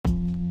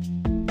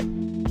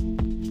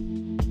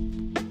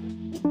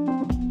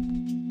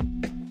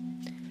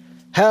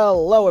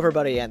Hello,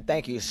 everybody, and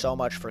thank you so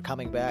much for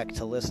coming back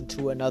to listen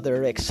to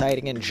another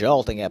exciting and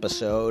jolting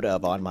episode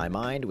of On My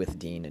Mind with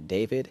Dean and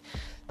David.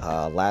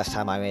 Last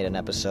time I made an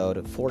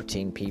episode,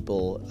 14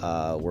 people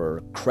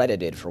were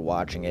credited for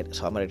watching it,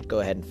 so I'm going to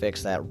go ahead and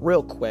fix that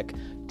real quick.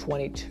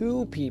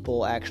 22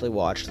 people actually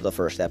watched the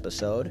first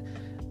episode,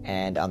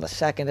 and on the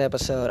second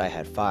episode, I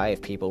had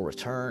 5 people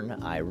return.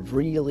 I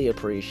really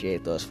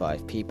appreciate those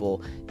 5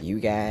 people. You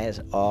guys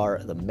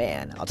are the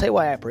man. I'll tell you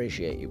why I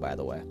appreciate you, by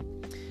the way.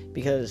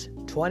 Because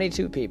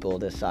 22 people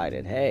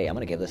decided, hey, I'm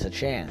going to give this a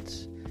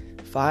chance.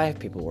 5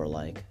 people were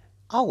like,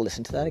 I'll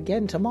listen to that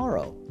again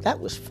tomorrow. That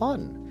was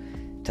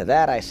fun. To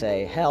that I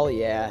say, hell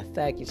yeah,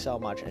 thank you so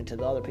much. And to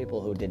the other people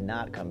who did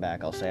not come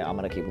back, I'll say, I'm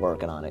going to keep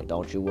working on it.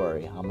 Don't you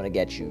worry. I'm going to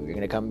get you. You're going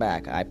to come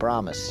back. I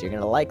promise. You're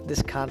going to like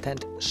this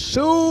content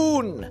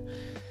soon.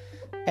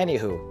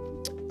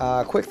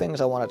 Anywho, quick things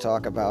I want to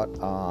talk about.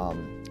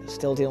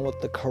 Still dealing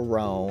with the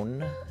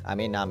corona. I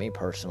mean, not me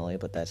personally,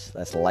 but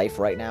that's life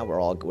right now.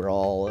 We're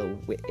all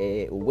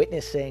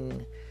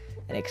witnessing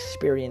and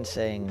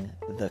experiencing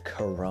the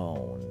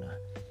corona.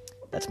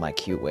 That's my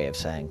cute way of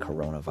saying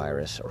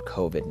coronavirus or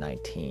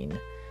COVID-19.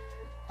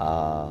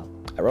 I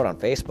wrote on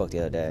Facebook the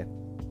other day.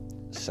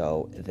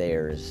 So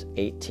there's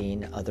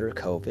 18 other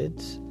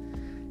COVIDs,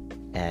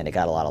 and it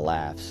got a lot of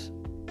laughs.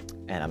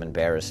 And I'm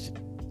embarrassed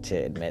to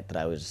admit that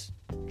I was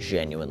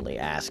genuinely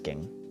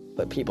asking.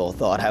 But people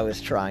thought I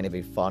was trying to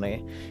be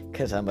funny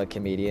because I'm a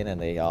comedian,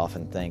 and they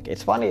often think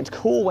it's funny. It's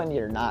cool when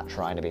you're not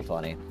trying to be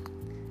funny.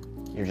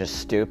 You're just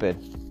stupid.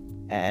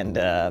 And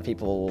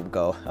people will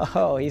go,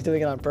 oh, he's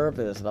doing it on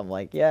purpose. And I'm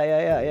like,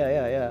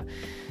 yeah.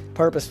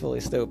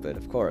 Purposefully stupid,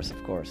 of course.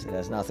 It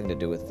has nothing to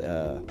do with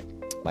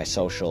my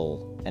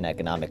social and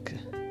economic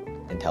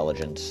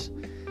intelligence.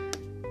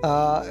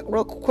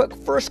 Real quick,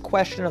 first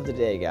question of the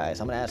day,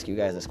 guys. I'm going to ask you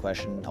guys this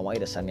question. I want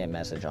you to send me a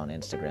message on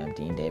Instagram,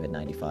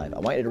 DeanDavid95. I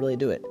want you to really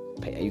do it.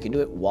 You can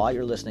do it while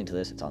you're listening to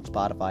this. It's on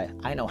Spotify.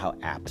 I know how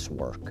apps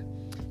work.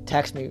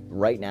 Text me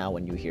right now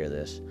when you hear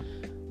this.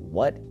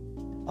 What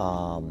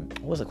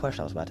was the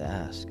question I was about to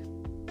ask?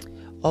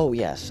 Oh,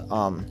 yes.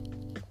 Do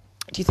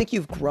you think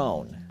you've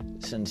grown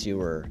since you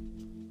were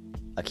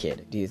a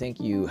kid? Do you think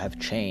you have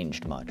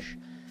changed much?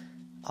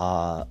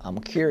 I'm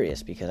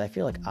curious because I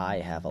feel like I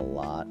have a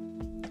lot.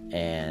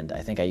 And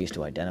I think I used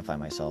to identify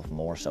myself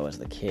more so as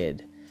the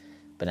kid,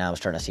 but now I'm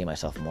starting to see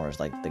myself more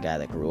as like the guy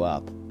that grew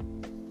up,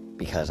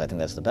 because I think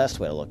that's the best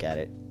way to look at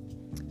it.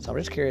 So I'm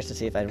just curious to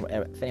see if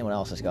anyone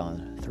else has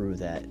gone through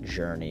that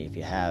journey. If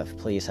you have,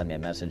 please send me a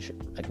message.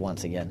 Like,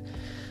 once again,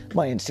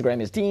 my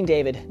Instagram is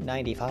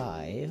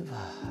DeanDavid95.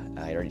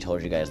 I already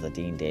told you guys the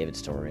Dean David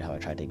story, how I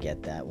tried to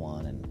get that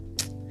one, and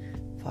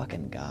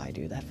fucking guy,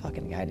 dude, that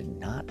fucking guy did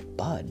not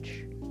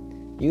budge.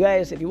 You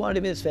guys, if you want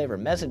to do me this favor,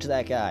 message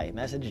that guy.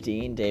 Message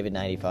Dean David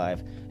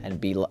 95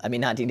 and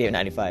not Dean David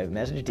 95.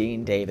 Message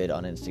Dean David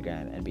on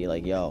Instagram and be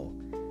like, yo,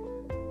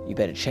 you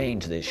better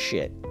change this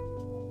shit.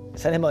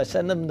 Send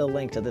them the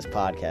link to this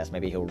podcast.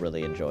 Maybe he'll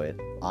really enjoy it.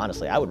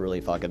 Honestly, I would really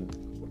that'd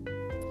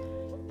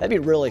be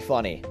really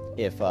funny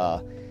if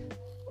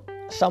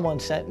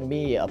someone sent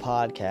me a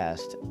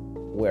podcast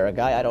where a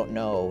guy I don't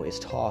know is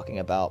talking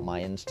about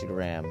my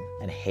Instagram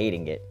and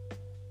hating it.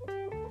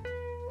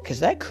 Because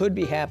that could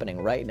be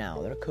happening right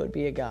now. There could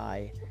be a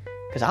guy,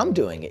 because I'm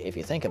doing it, if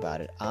you think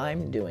about it,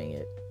 I'm doing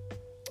it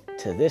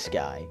to this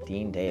guy,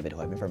 Dean David,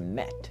 who I've never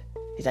met.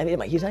 He's not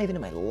even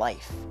in my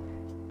life.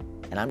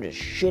 And I'm just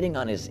shitting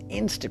on his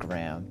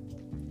Instagram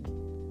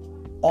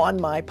on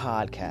my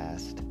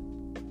podcast.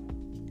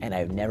 And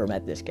I've never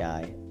met this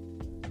guy.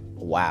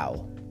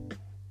 Wow.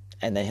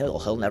 And then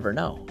he'll never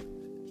know.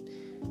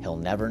 He'll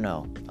never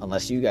know.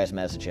 Unless you guys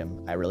message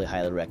him. I really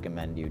highly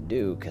recommend you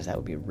do, because that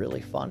would be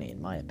really funny,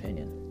 in my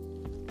opinion.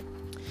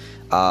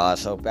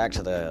 So back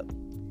to the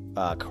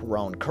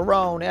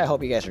corona. I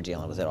hope you guys are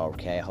dealing with it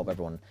okay. I hope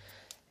everyone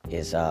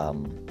is,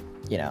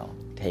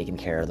 taking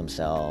care of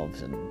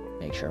themselves and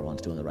make sure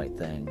everyone's doing the right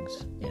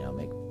things.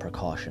 Make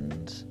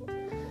precautions.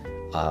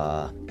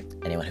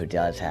 Anyone who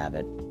does have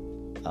it,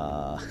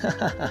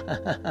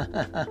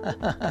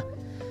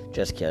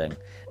 just kidding.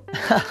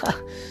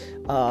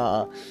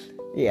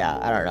 Yeah,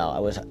 I don't know.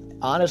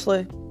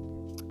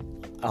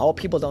 I hope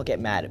people don't get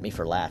mad at me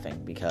for laughing,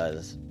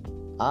 because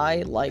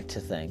I like to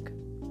think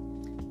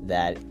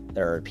that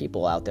there are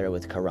people out there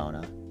with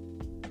corona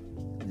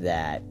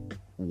that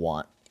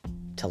want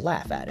to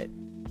laugh at it,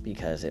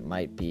 because it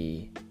might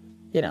be,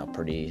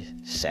 pretty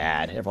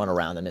sad. Everyone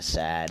around them is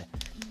sad.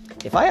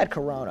 If I had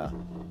corona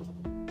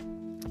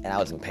and I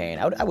was in pain,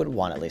 I would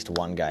want at least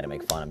one guy to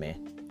make fun of me.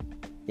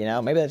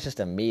 Maybe that's just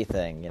a me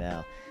thing,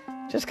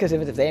 Just because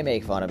if they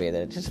make fun of me,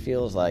 then it just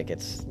feels like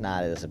it's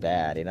not as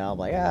bad, I'm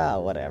like,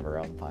 whatever,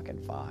 I'm fucking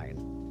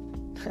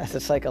fine. That's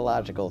a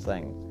psychological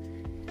thing.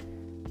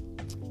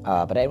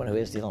 But anyone who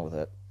is dealing with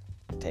it,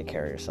 take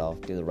care of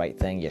yourself. Do the right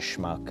thing, you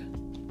schmuck.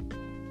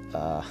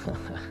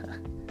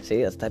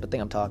 See, that's the type of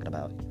thing I'm talking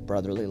about.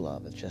 Brotherly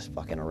love. It's just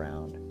fucking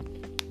around.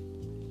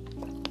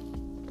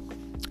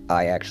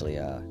 I actually,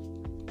 to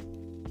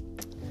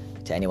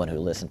anyone who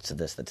listens to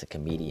this that's a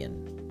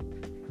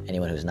comedian,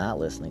 anyone who's not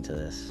listening to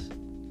this,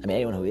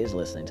 anyone who is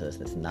listening to this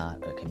that's not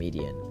a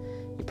comedian,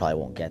 you probably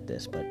won't get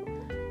this, but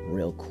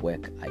real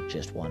quick, I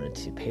just wanted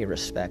to pay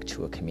respect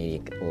to a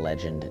comedic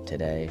legend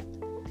today.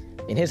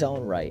 In his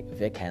own right,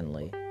 Vic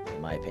Henley,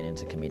 in my opinion,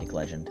 is a comedic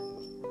legend.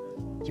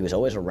 He was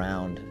always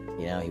around,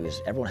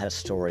 everyone had a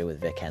story with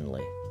Vic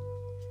Henley.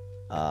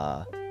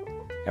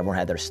 Everyone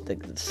had their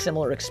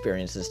similar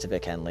experiences to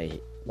Vic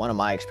Henley. One of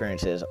my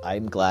experiences,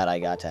 I'm glad I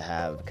got to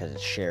have, because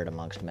it's shared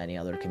amongst many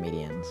other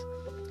comedians,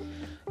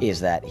 is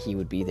that he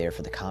would be there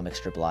for the Comic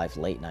Strip Live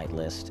late night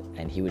list,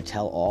 and he would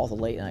tell all the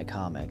late night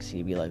comics,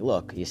 he'd be like,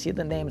 look, you see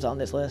the names on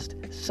this list?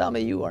 Some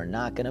of you are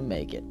not going to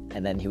make it.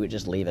 And then he would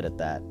just leave it at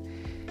that.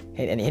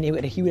 And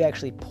he would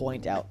actually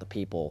point out the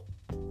people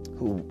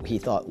who he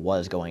thought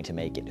was going to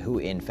make it, who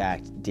in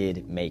fact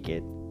did make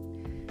it,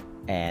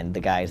 and the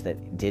guys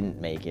that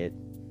didn't make it,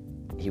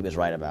 he was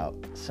right about.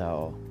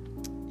 So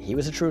he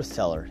was a truth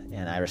teller,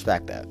 and I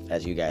respect that.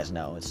 As you guys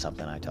know, it's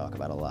something I talk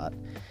about a lot.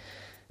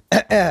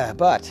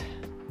 But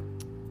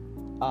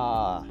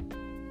I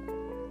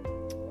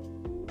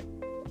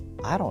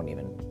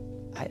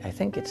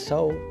think it's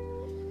so,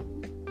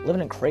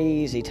 living in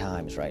crazy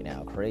times right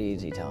now,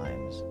 crazy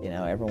times.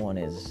 Everyone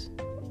is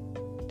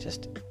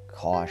just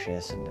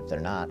cautious, and if they're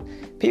not,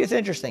 it's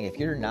interesting, if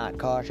you're not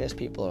cautious,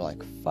 people are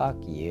like, fuck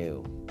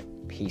you,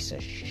 piece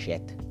of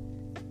shit.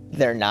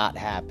 They're not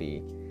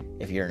happy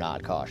if you're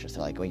not cautious.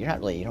 They're like, well, you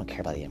don't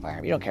care about the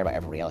environment, you don't care about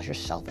everybody else, you're a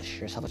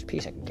selfish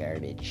piece of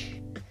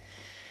garbage.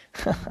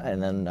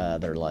 And then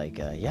they're like,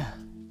 yeah,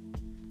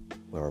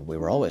 we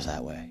were always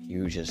that way.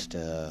 You just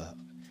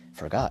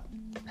forgot.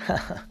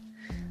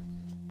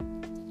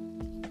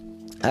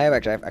 I have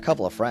a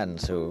couple of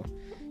friends who,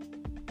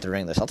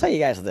 during this, I'll tell you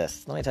guys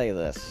this. Let me tell you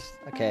this,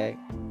 okay?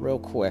 Real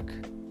quick.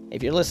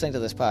 If you're listening to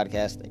this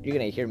podcast, you're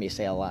going to hear me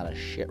say a lot of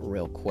shit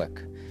real quick,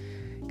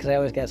 because I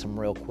always got some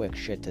real quick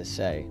shit to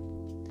say.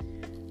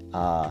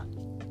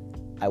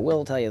 I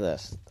will tell you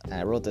this.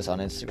 I wrote this on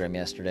Instagram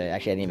yesterday.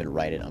 Actually, I didn't even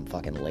write it. I'm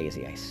fucking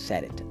lazy. I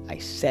said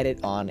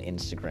it on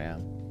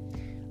Instagram.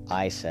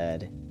 I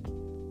said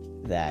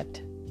that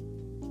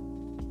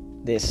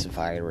this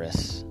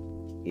virus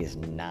is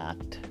not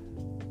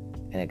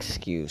an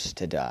excuse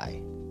to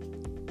die.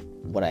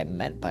 What I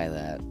meant by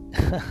that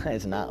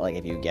is not like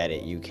if you get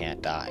it, you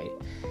can't die.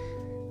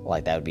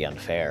 Like, that would be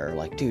unfair.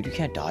 Like, dude, you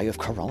can't die. You have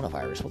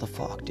coronavirus. What the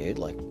fuck, dude?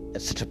 Like,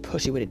 it's such a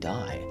pussy way to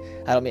die.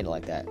 I don't mean it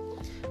like that.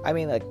 I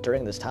mean, like,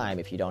 during this time,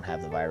 if you don't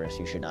have the virus,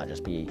 you should not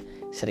just be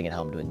sitting at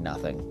home doing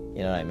nothing.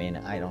 You know what I mean?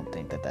 I don't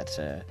think that's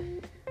I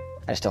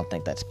just don't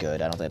think that's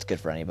good. I don't think it's good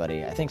for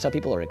anybody. I think some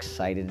people are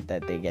excited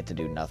that they get to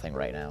do nothing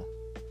right now.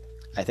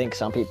 I think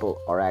some people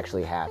are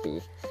actually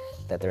happy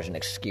that there's an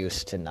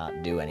excuse to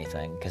not do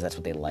anything, because that's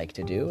what they like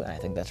to do, and I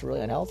think that's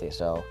really unhealthy.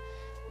 So,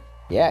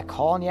 yeah,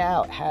 calling you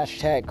out.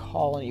 Hashtag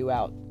calling you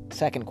out.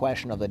 Second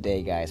question of the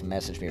day, guys.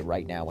 Message me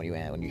right now when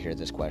you hear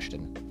this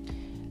question.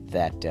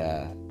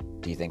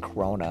 Do you think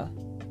Corona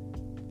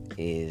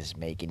is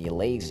making you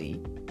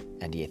lazy,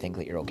 and do you think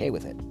that you're okay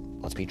with it?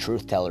 Let's be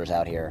truth tellers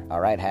out here. All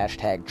right,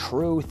 hashtag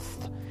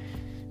truth.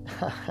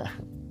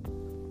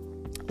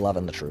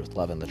 Loving the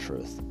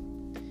truth.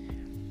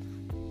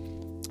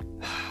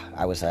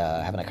 I was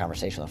having a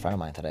conversation with a friend of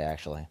mine today,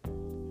 actually,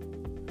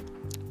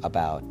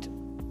 about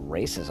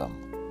racism.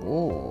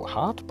 Ooh,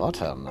 hot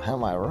button.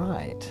 Am I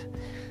right?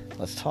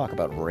 Let's talk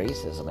about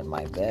racism in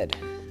my bed.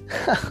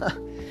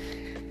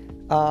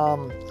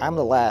 I'm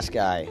the last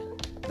guy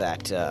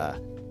that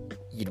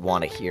you'd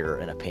want to hear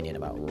an opinion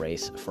about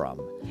race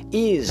from,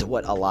 is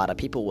what a lot of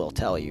people will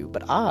tell you.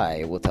 But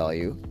I will tell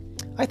you,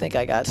 I think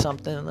I got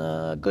something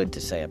good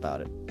to say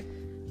about it.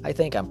 I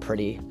think I'm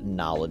pretty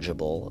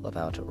knowledgeable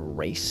about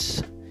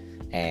race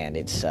and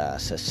its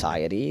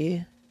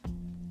society.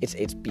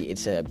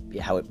 It's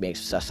how it makes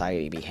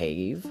society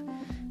behave.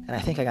 And I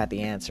think I got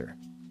the answer.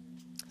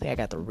 I think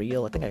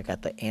I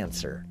got the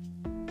answer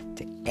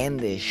to end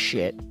this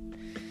shit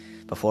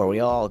before we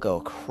all go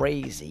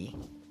crazy,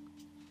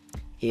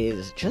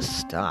 is just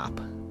stop.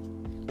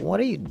 What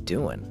are you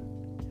doing?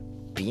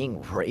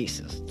 Being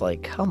racist.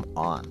 Like, come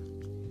on.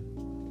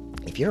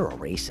 If you're a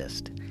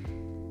racist,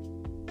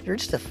 you're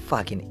just a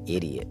fucking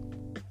idiot.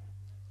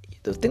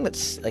 The thing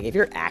that's, like, if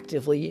you're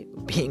actively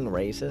being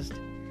racist,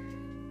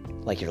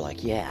 like, you're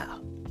like, yeah,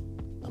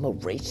 I'm a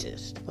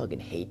racist. I fucking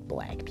hate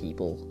black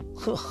people.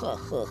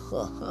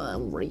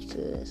 I'm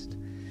racist.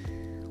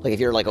 Like, if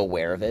you're, like,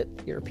 aware of it,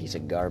 you're a piece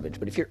of garbage.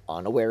 But if you're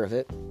unaware of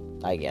it,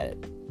 I get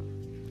it.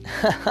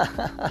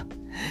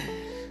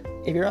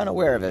 If you're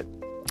unaware of it,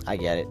 I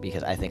get it,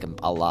 because I think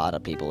a lot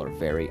of people are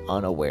very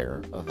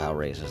unaware of how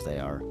racist they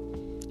are.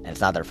 And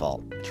it's not their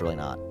fault. It's really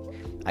not.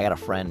 I got a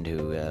friend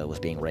who was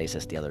being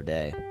racist the other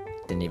day.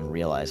 Didn't even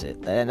realize it.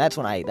 And that's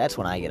when I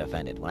get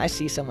offended. When I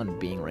see someone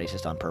being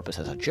racist on purpose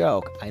as a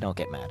joke, I don't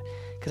get mad.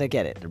 Because I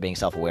get it. They're being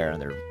self-aware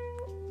and they're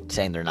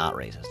saying they're not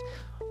racist.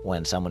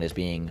 When someone is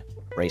being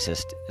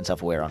racist and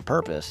self-aware on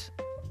purpose,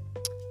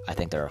 I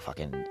think they're a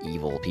fucking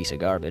evil piece of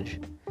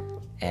garbage.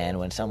 And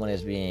when someone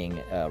is being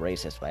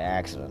racist by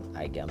accident,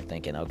 I'm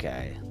thinking,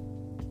 okay,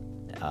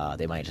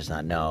 they might just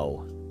not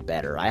know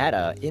better. I had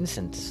a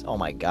instance. Oh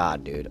my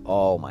god, dude.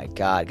 Oh my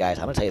god, guys.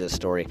 I'm gonna tell you this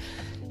story.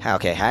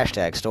 Okay,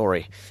 hashtag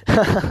story.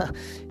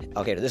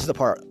 Okay, this is the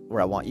part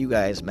where I want you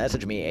guys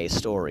message me a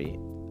story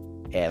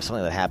of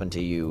something that happened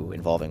to you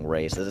involving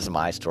race. This is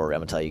my story.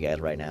 I'm gonna tell you guys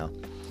right now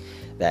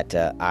that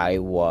I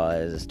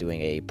was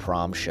doing a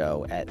prom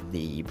show at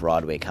the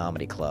Broadway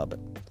Comedy Club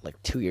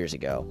like 2 years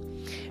ago,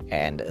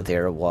 and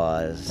there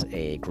was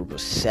a group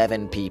of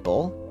 7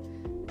 people,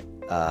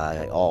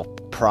 all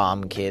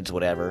prom kids,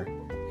 whatever,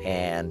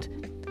 and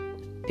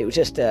it was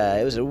just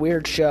it was a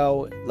weird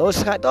show.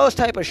 Those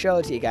type of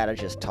shows, you gotta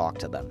just talk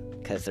to them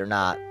because they're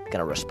not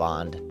gonna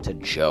respond to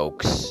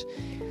jokes.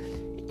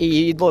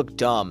 You'd look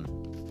dumb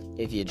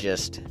if you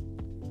just.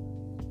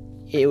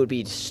 It would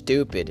be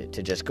stupid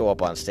to just go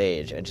up on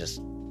stage and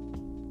just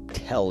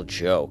tell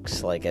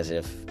jokes like as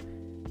if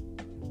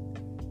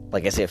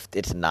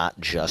it's not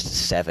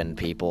just 7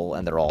 people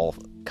and they're all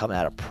coming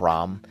out of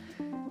prom.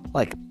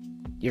 Like,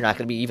 you're not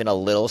going to be even a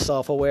little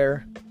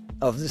self-aware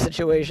of the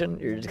situation.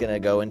 You're just going to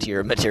go into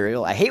your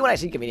material. I hate when I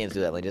see comedians do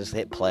that. Like, just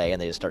hit play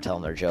and they just start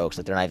telling their jokes.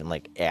 Like, they're not even,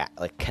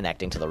 like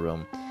connecting to the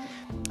room.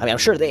 I mean, I'm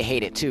sure they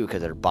hate it, too,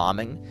 because they're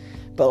bombing.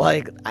 But,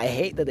 like, I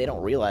hate that they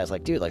don't realize,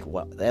 like, dude, like,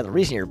 what? The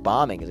reason you're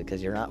bombing is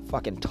because you're not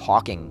fucking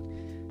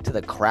talking to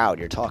the crowd.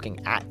 You're talking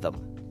at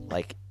them.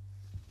 Like,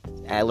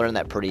 I learned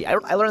that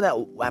I learned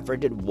that after I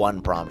did one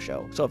prom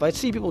show. So if I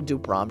see people do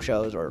prom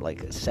shows or,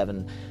 like,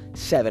 seven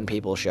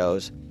people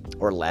shows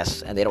or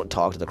less, and they don't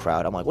talk to the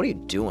crowd, I'm like, what are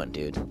you doing,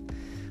 dude?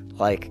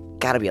 Like,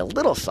 gotta be a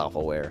little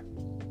self-aware.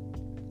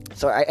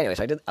 So, I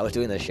was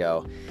doing this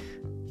show,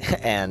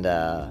 and,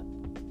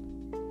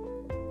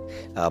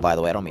 by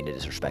the way, I don't mean to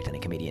disrespect any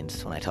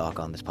comedians when I talk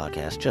on this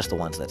podcast, just the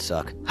ones that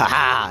suck.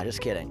 Ha-ha! Just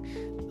kidding.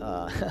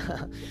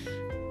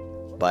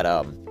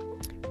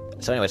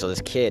 So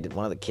this kid,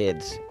 one of the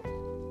kids,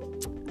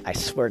 I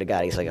swear to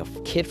God, he's like a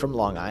kid from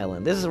Long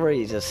Island. This is where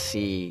you just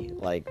see,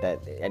 like,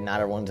 that, and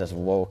not everyone's as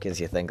woke as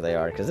you think they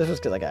are, because this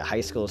was like a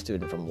high school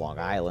student from Long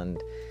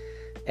Island,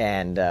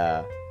 and,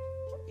 I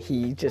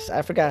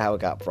forgot how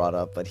it got brought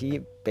up, but he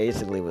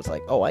basically was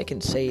like, oh, I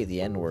can say the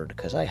N-word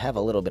because I have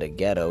a little bit of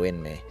ghetto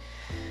in me.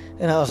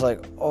 And I was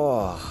like,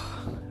 oh,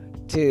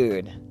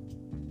 dude,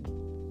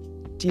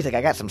 do you think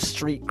I got some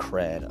street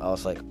cred? I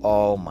was like,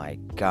 oh my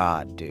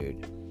God,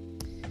 dude.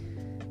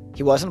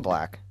 He wasn't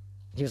black.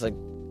 He was like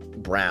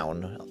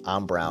brown.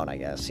 I'm brown, I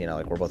guess. You know,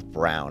 like we're both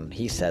brown.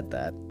 He said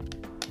that.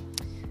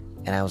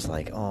 And I was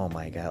like, oh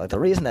my God. Like the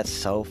reason that's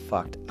so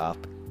fucked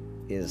up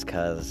is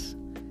because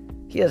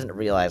he doesn't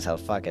realize how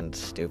fucking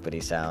stupid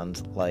he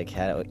sounds. Like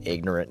how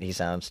ignorant he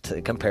sounds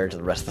compared to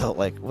the rest of the,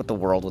 like what the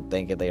world would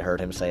think if they heard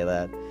him say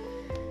that.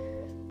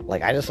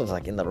 Like, I just was,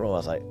 like, in the room, I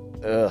was like,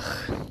 ugh.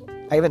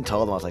 I even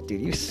told him, I was like,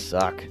 dude, you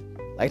suck.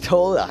 I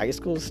told a high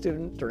school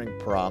student during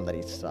prom that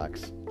he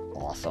sucks.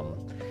 Awesome.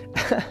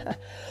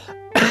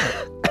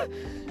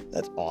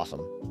 That's awesome.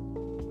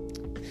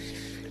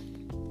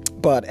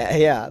 But,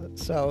 yeah,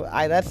 so,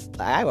 I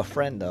have a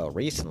friend, though,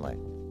 recently.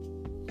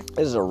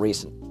 This is a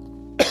recent.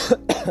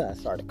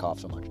 Sorry to cough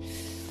so much.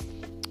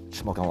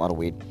 Smoking a lot of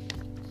weed.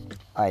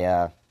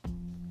 So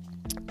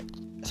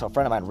a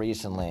friend of mine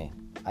recently,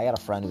 I got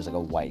a friend who's like a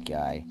white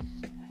guy,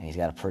 and he's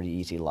got a pretty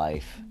easy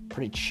life,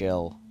 pretty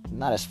chill.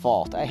 Not his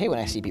fault. I hate when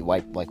I see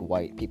white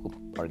people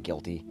are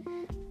guilty.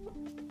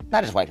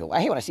 Not just white people. I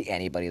hate when I see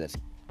anybody that's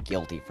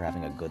guilty for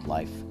having a good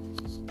life.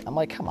 I'm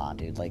like, come on,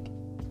 dude. Like,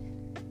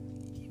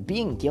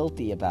 being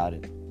guilty about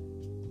it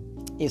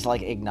is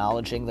like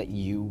acknowledging that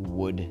you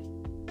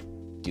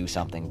would do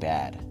something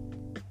bad.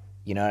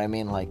 You know what I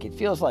mean? Like, it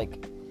feels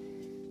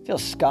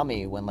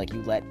scummy when, like,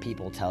 you let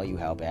people tell you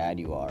how bad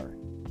you are.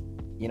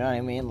 You know what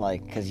I mean?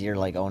 Like, because you're,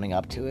 like, owning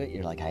up to it.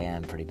 You're like, I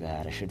am pretty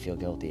bad. I should feel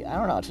guilty. I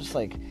don't know. It's just,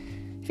 like,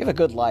 if you have a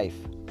good life,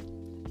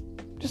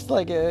 just,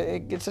 like,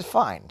 it's just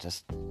fine.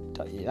 Just,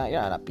 you're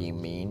not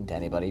being mean to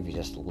anybody if you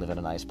just live in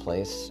a nice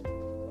place,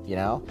 you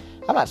know?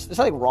 There's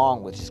nothing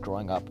wrong with just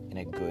growing up in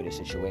a good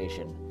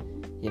situation.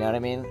 You know what I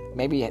mean?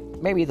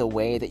 Maybe the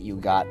way that you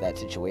got that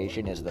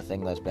situation is the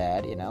thing that's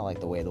bad, you know? Like,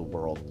 the way the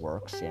world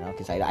works, you know?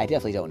 Because I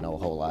definitely don't know a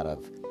whole lot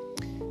of,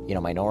 you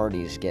know,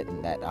 minorities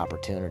getting that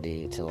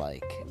opportunity to,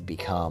 like,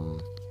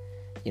 become,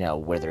 you know,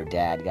 where their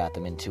dad got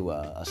them into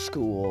a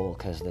school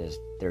because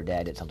their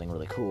dad did something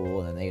really cool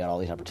and then they got all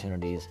these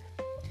opportunities.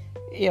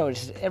 You know,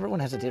 everyone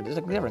has there's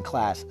a different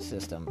class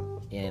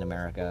system in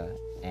America,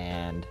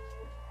 and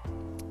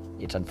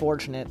it's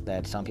unfortunate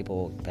that some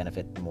people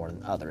benefit more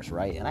than others,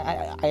 right? And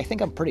I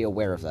think I'm pretty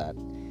aware of that,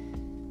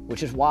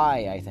 which is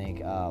why I think,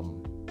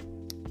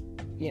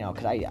 you know,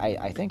 because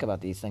I think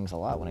about these things a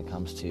lot when it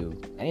comes to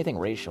anything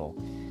racial,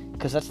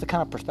 because that's the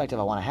kind of perspective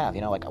I want to have.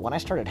 You know, like when I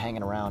started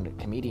hanging around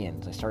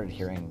comedians, I started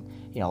hearing,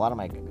 you know, a lot of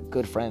my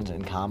good friends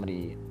in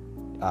comedy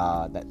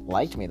that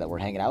liked me, that were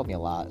hanging out with me a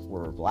lot,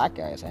 were black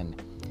guys, and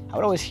I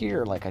would always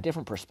hear like a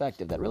different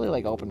perspective that really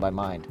like opened my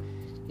mind.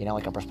 You know,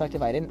 like a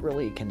perspective I didn't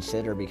really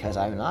consider because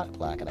I'm not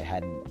black and I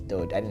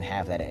didn't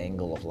have that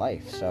angle of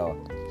life. So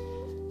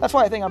that's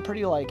why I think I'm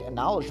pretty like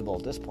knowledgeable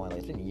at this point.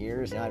 Like, it's been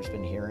years, you know, I've just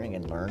been hearing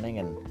and learning,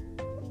 and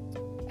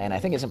And I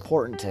think it's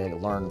important to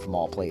learn from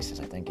all places.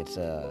 I think it's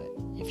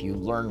if you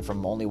learn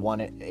from only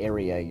one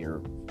area,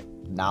 your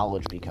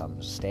knowledge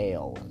becomes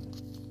stale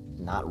and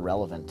not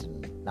relevant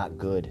and not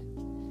good.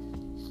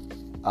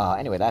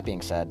 Anyway, that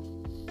being said,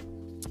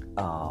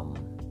 what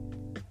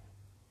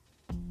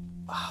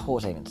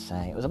was I even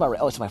saying? It was about,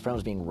 so my friend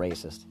was being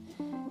racist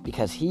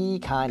because he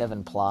kind of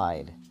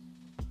implied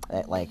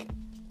that, like,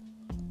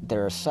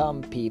 there are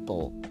some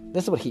people,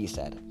 this is what he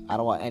said. I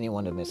don't want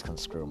anyone to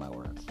misconstrue my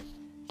words.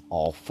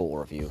 All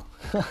 4 of you.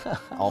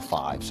 All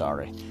 5,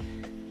 sorry.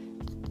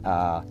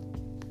 That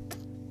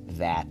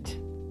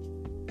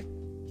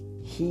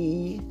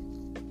he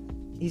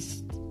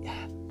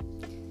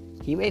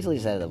basically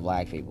said that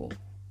black people,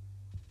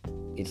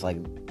 it's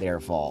like their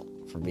fault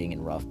for being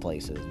in rough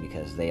places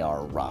because they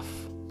are rough.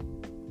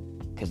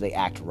 Because they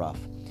act rough.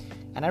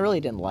 And I really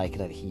didn't like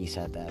that he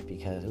said that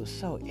because it was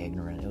so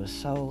ignorant. It was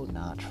so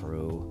not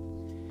true.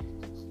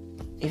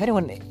 If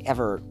anyone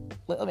ever...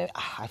 I mean,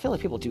 I feel like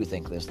people do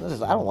think this.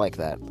 I don't like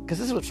that. Because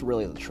this is what's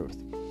really the truth.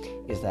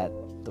 Is that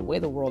the way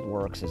the world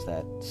works is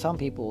that some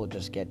people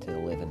just get to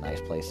live in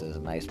nice places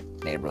and nice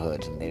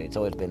neighborhoods. And it's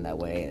always been that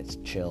way. It's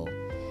chill.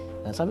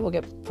 And some people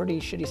get pretty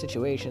shitty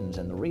situations.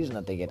 And the reason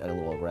that they get a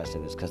little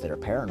aggressive is because they're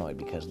paranoid.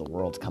 Because the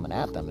world's coming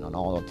at them on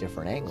all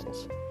different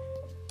angles.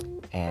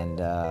 And...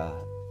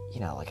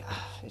 like,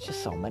 it's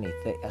just so many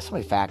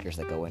factors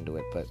that go into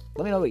it. But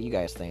let me know what you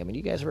guys think. I mean, do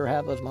you guys ever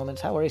have those moments?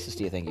 How racist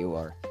do you think you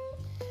are?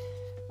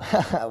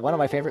 One of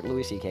my favorite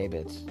Louis C.K.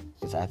 bits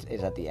is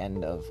at the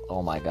end of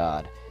Oh My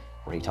God,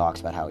 where he talks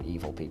about how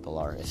evil people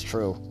are. It's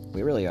true.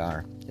 We really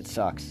are. It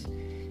sucks.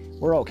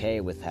 We're okay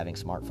with having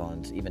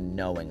smartphones, even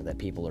knowing that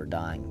people are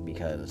dying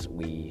because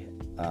we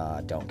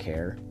don't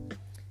care.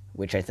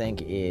 Which I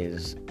think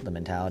is the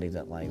mentality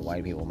that, like,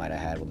 white people might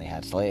have had when they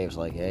had slaves.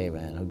 Like, hey,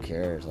 man, who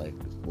cares? Like,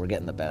 we're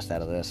getting the best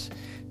out of this.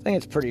 I think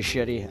it's pretty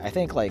shitty. I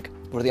think, like,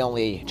 we're the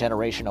only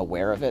generation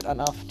aware of it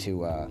enough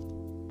to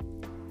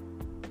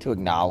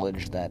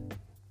acknowledge that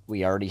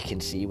we already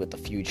can see what the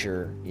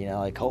future,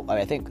 I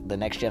think the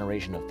next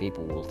generation of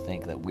people will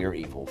think that we're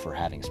evil for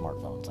having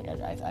smartphones. Like,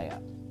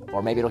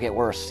 or maybe it'll get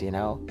worse,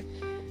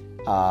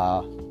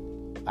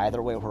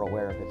 Either way, we're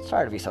aware of it.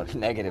 Sorry to be so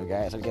negative,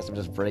 guys. I guess I'm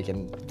just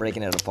breaking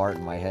it apart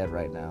in my head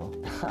right now.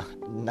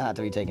 Not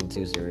to be taken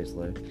too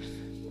seriously.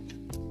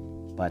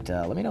 But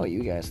let me know what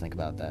you guys think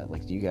about that.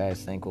 Like, do you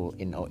guys think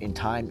in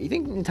time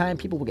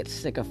people will get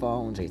sick of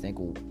phones, or you think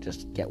we'll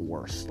just get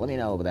worse? Let me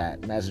know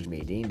that. Message me,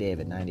 Dean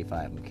David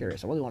 95. I'm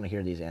curious. I really want to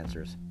hear these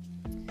answers.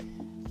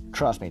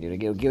 Trust me, dude.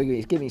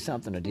 Give me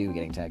something to do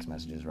getting text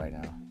messages right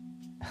now.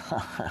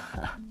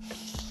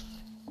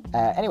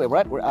 Anyway,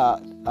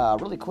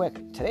 really quick,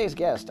 today's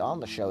guest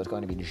on the show is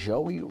going to be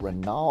Joey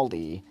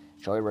Rinaldi.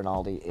 Joey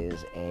Rinaldi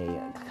is a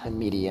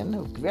comedian,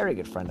 a very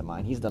good friend of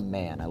mine. He's the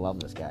man. I love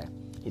this guy.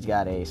 He's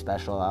got a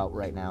special out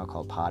right now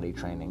called Potty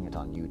Training. It's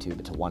on YouTube.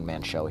 It's a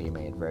one-man show he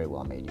made, very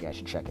well made. You guys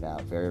should check it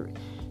out. Very,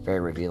 very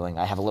revealing.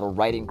 I have a little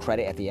writing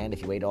credit at the end.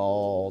 If you wait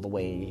all the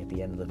way at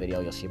the end of the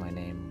video, you'll see my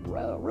name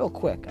real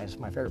quick. It's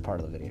my favorite part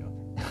of the video.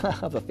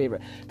 The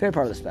favorite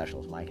part of the special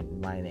is my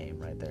name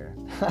right there.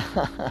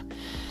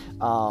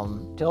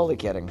 Totally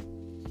kidding.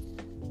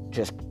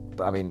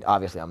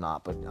 Obviously I'm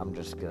not, but I'm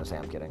just gonna say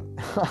I'm kidding.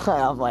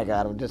 Oh my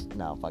God, I'm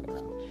fucking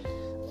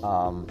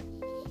around.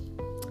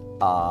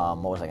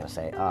 What was I gonna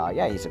say?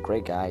 Yeah, he's a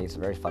great guy. He's a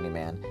very funny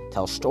man.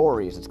 Tells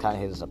stories. It's kind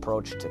of his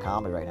approach to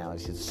comedy right now.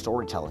 He's a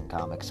storytelling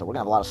comic. So we're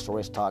gonna have a lot of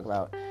stories to talk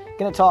about.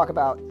 Gonna talk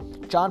about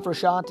John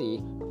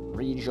Frusciante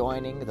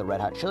rejoining the Red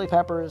Hot Chili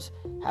Peppers,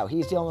 how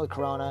he's dealing with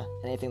Corona,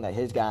 anything that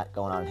he's got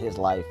going on in his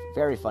life.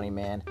 Very funny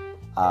man.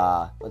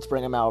 Let's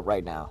bring him out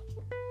right now.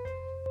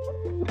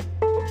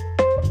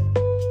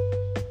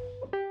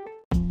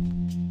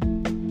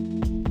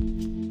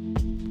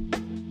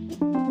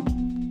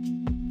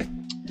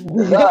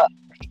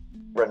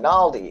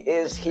 Rinaldi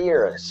is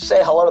here.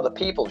 Say hello to the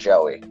people,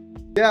 Joey.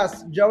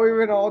 Yes, Joey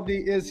Rinaldi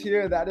is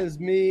here. That is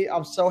me.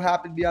 I'm so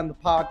happy to be on the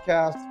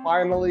podcast.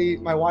 Finally,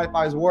 my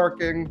Wi-Fi is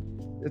working.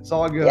 It's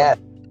all good. Yeah,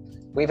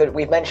 we've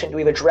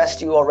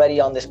addressed you already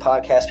on this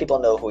podcast. People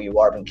know who you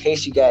are. But in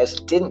case you guys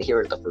didn't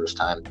hear it the first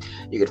time,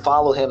 you could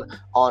follow him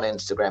on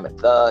Instagram at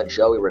the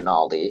Joey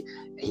Rinaldi.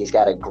 He's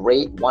got a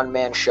great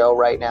one-man show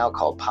right now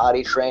called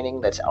Potty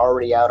Training that's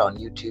already out on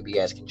YouTube. You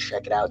guys can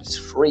check it out. It's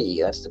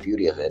free. That's the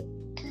beauty of it.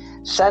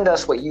 Send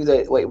us what you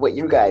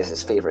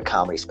guys' favorite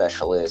comedy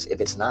special is.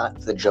 If it's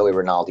not the Joey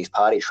Rinaldi's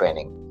Potty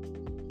Training.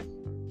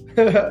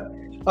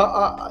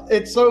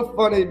 It's so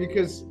funny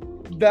because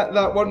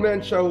that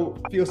one-man show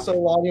feels so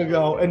long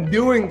ago, and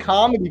doing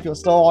comedy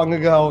feels so long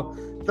ago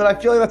that I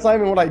feel like that's not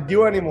even what I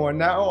do anymore.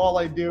 Now all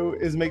I do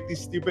is make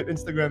these stupid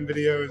Instagram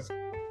videos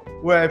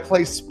where I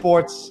play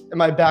sports in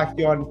my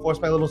backyard and force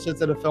my little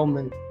sister to film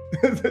me.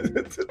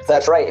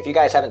 That's right. If you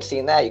guys haven't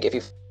seen that, if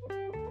you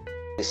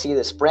see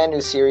this brand new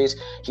series,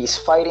 he's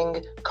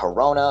fighting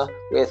Corona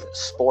with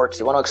sports.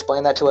 You want to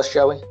explain that to us,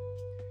 Joey?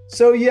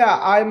 So yeah,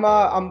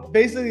 I'm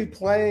basically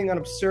playing an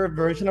absurd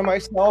version of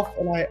myself,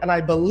 and I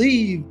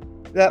believe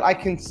that I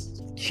can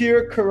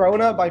cure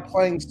Corona by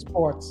playing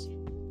sports.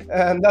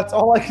 And that's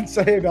all I can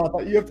say about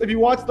that. If you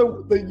watch the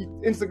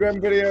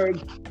Instagram video,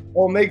 it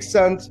will make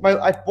sense.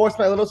 I forced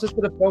my little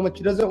sister to film it.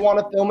 She doesn't want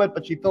to film it,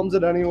 but she films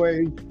it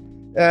anyway.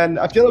 And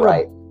I feel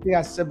like we're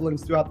as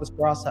siblings throughout this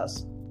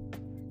process.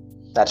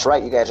 That's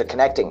right. You guys are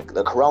connecting.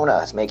 The corona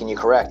is making you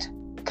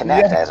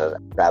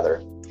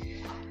rather.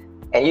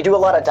 And you do a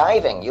lot of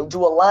diving. You'll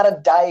do a lot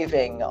of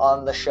diving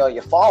on the show.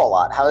 You fall a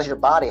lot. How's your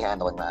body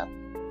handling that?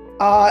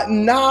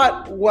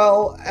 Not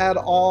well at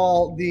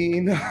all,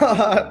 Dean.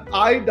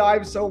 I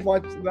dive so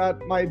much that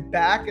my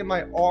back and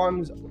my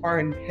arms are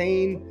in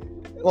pain.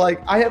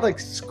 Like, I have like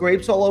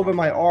scrapes all over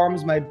my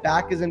arms. My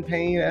back is in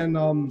pain, and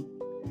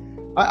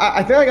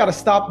I think I gotta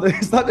stop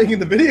making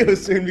the videos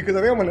soon because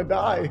I think I'm gonna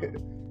die.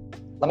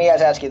 Let me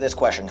ask you this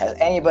question: has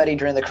anybody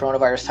during the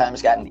coronavirus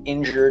times gotten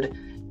injured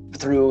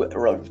through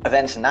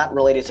events not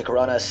related to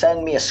corona?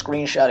 Send me a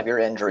screenshot of your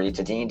injury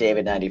to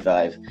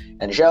DeanDavid95.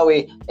 And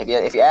Joey,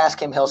 if you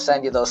ask him, he'll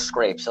send you those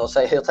scrapes. He'll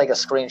take a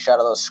screenshot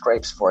of those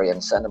scrapes for you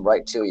and send them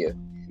right to you.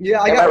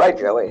 Yeah, Am I right,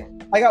 Joey?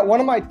 I got one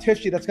of my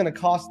tissue that's going to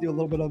cost you a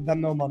little bit of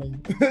Venmo money.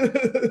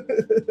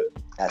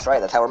 That's right.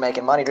 That's how we're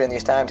making money during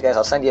these times, guys.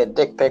 I'll send you a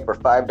dick pic for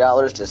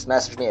 $5. Just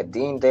message me at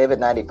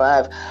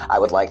DeanDavid95. I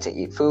would like to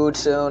eat food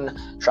soon,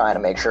 trying to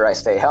make sure I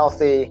stay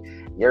healthy.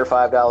 Your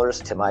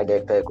 $5 to my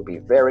dick pic would be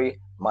very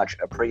much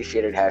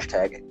appreciated.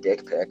 Hashtag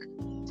dick pic.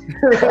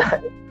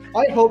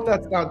 I hope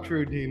that's not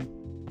true, Dean.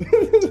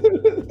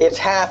 It's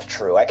half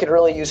true. I could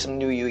really use some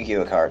new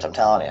Yu-Gi-Oh cards, I'm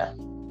telling you.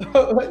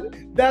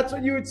 That's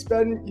what you would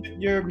spend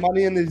your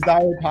money in these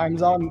dire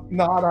times on,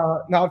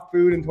 not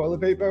food and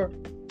toilet paper?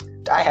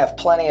 I have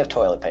plenty of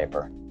toilet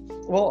paper.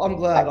 Well, I'm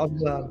glad.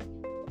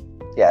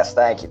 Yes,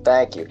 thank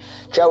you.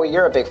 Joey,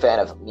 you're a big fan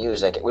of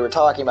music. We were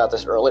talking about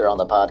this earlier on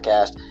the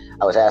podcast.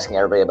 I was asking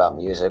everybody about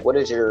music.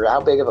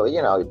 How big of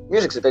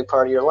music's a big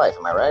part of your life,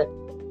 am I right?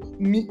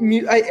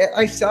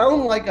 I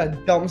sound like a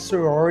dumb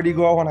sorority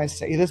girl when I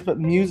say this, but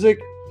music,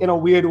 in a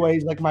weird way,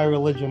 is like my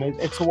religion.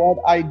 It's what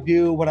I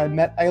do when I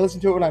listen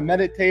to it when I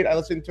meditate. I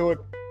listen to it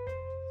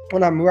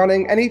when I'm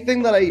running.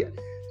 Anything that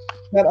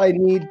I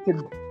need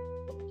to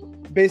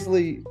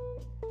basically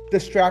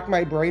distract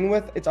my brain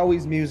with, it's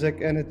always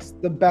music, and it's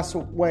the best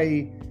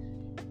way.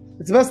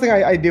 It's the best thing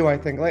I do, I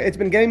think. Like, it's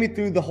been getting me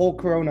through the whole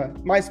corona.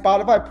 My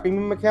Spotify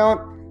premium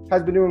account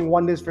has been doing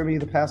wonders for me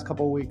the past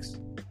couple of weeks.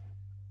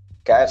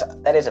 Guys,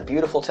 that is a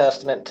beautiful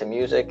testament to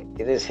music.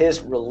 It is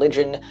his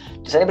religion.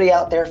 Does anybody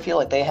out there feel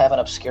like they have an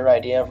obscure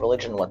idea of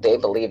religion, what they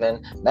believe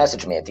in?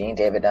 Message me at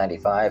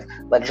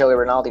DeanDavid95. Let Joey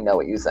Rinaldi know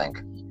what you think.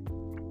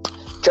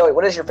 Joey,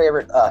 what is your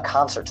favorite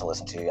concert to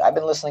listen to? I've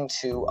been listening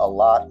to a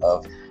lot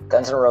of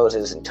Guns N'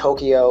 Roses in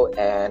Tokyo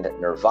and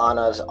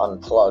Nirvana's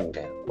Unplugged.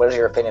 What is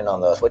your opinion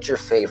on those? What's your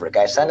favorite?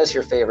 Guys, send us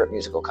your favorite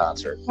musical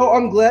concert. Oh,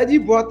 I'm glad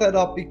you brought that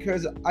up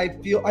because I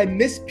feel I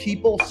miss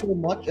people so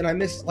much and I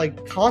miss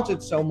like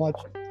concerts so much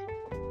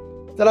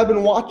that I've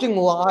been watching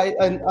live,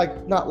 and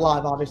like not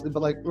live obviously,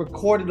 but like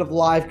recorded of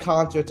live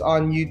concerts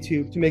on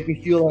YouTube to make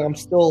me feel like I'm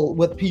still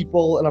with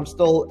people and I'm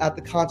still at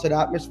the concert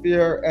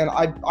atmosphere. And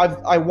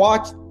I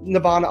watched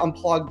Nirvana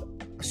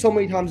Unplugged so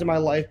many times in my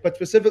life, but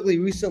specifically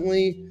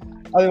recently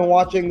I've been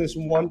watching this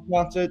one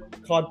concert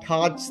called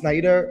Todd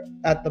Snyder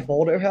at the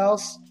Boulder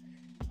House,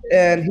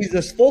 and he's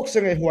this folk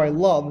singer who I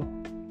love.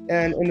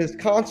 And in this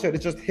concert,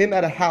 it's just him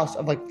at a house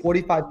of like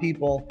 45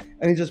 people,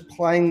 and he's just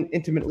playing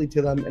intimately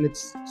to them, and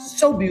it's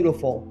so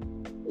beautiful.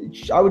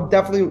 I would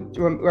definitely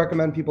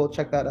recommend people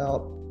check that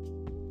out.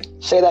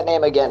 Say that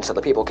name again so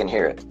the people can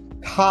hear it.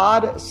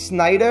 Todd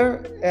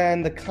Snyder,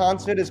 and the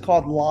concert is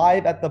called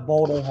Live at the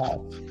Boulder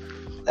House.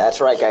 That's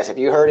right, guys. If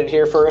you heard it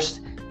here first,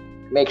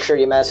 make sure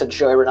you message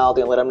Joey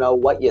Rinaldi and let him know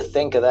what you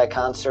think of that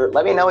concert.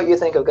 Let me know what you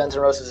think of Guns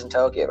N' Roses in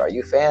Tokyo. Are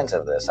you fans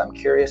of this? I'm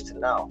curious to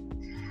know.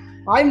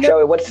 I've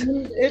never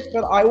seen it,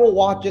 but I will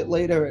watch it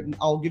later and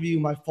I'll give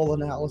you my full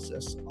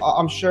analysis.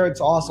 I'm sure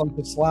it's awesome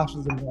because Slash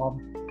is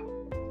involved.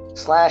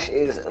 Slash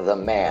is the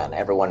man.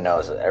 Everyone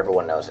knows it.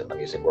 Everyone knows it in the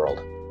music world.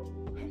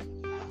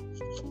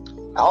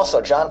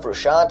 Also, John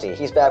Frusciante,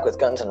 he's back with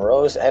Guns N'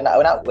 Roses and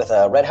out with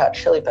Red Hot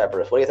Chili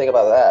Peppers. What do you think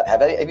about that?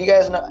 Have you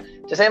guys know?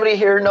 Does anybody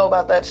here know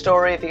about that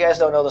story? If you guys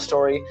don't know the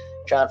story,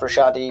 John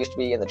Frusciante used to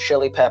be in the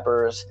Chili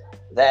Peppers.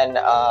 Then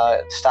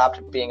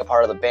stopped being a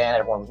part of the band.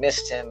 Everyone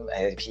missed him.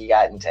 He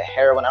got into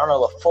heroin. I don't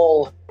know the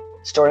full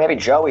story. Maybe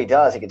Joey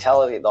does. He can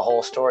tell the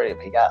whole story.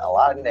 But he got a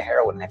lot into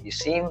heroin. Have you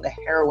seen the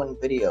heroin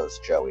videos,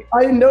 Joey?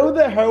 I know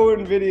the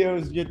heroin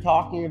videos you're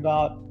talking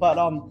about, but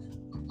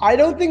I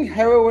don't think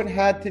heroin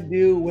had to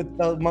do with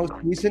the most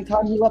recent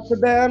time he left the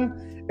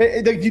band.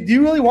 Do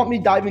you really want me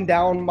diving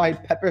down my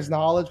Peppers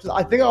knowledge? Because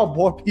I think I'll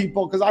bore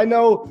people because I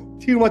know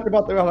too much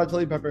about the Red Hot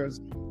Chili Peppers.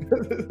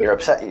 You're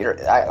upset.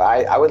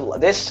 I would.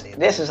 This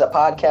is a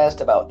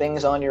podcast about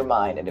things on your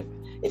mind, and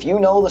if you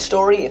know the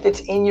story, if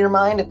it's in your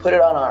mind, put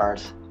it on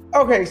ours.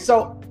 Okay,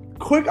 so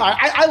quick.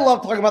 I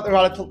love talking about the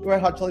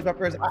Red Hot Chili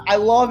Peppers. I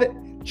love it.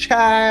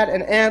 Chad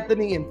and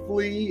Anthony and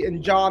Flea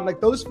and John, like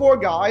those four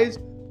guys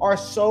are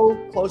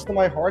so close to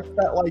my heart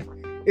that like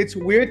it's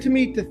weird to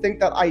me to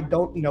think that I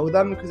don't know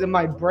them because in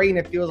my brain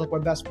it feels like we're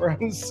best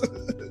friends.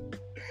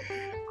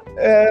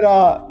 And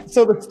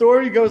so the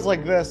story goes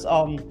like this.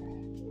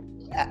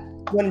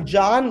 When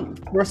John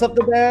first left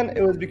the band,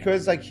 it was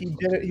because like he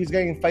was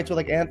getting in fights with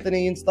like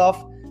Anthony and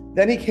stuff.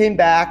 Then he came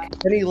back.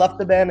 Then he left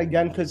the band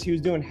again because he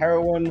was doing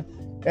heroin,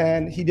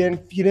 and he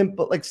didn't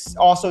but like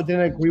also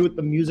didn't agree with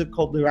the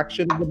musical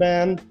direction of the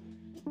band.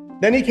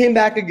 Then he came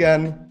back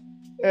again,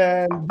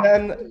 and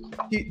then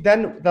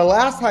the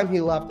last time he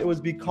left, it was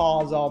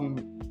because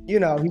he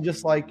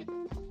just like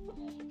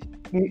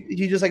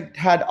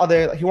had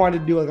other, he wanted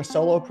to do like a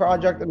solo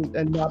project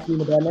and not be in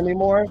the band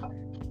anymore.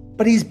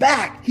 But he's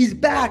back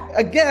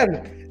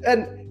again.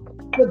 And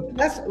the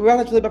best Red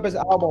Hot Chili Peppers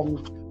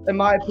albums, in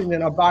my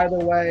opinion, are By the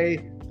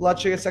Way, Blood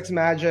Sugar Sex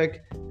Magik,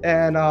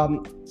 and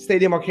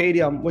Stadium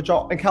Arcadium,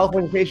 and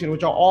Californication,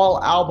 which are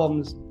all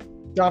albums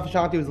John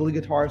Frusciante was the lead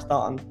guitarist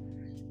on.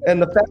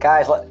 And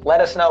guys,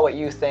 let us know what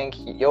you think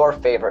your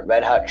favorite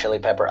Red Hot Chili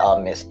Pepper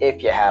album is.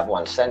 If you have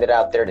one, send it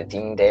out there to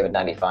Dean David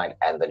 95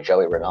 and the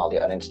Joey Rinaldi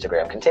on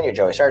Instagram. Continue,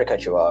 Joey. Sorry to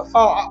cut you off.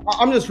 Oh,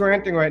 I'm just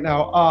ranting right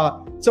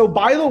now. So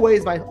By the Way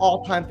is my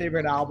all-time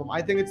favorite album.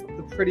 I think it's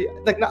the pretty,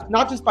 like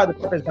not just by the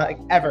Peppers, but like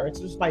ever. It's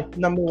just my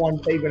number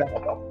one favorite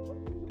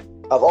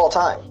album of all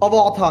time. Of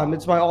all time,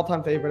 it's my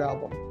all-time favorite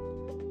album.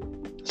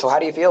 So how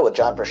do you feel with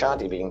John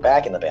Frusciante being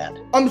back in the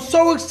band? I'm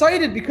so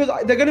excited because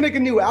they're going to make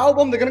a new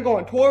album. They're going to go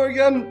on tour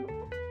again.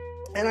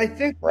 And I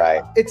think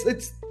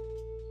it's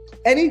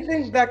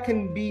anything that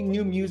can be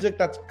new music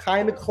that's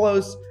kind of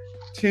close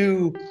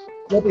to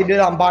what they did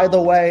on By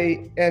the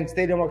Way and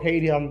Stadium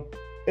Arcadium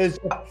is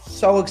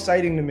so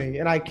exciting to me.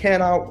 And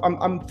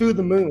I'm through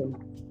the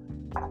moon.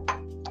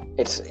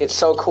 It's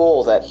so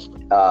cool that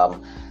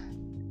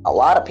a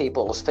lot of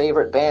people's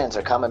favorite bands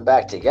are coming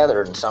back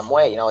together in some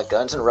way. Like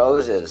Guns N'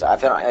 Roses. I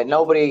feel like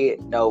nobody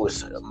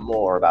knows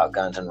more about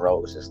Guns N'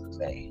 Roses than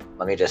me.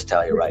 Let me just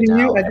tell you right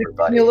now,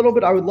 everybody. A little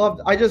bit.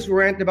 I just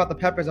ranted about the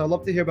Peppers. I'd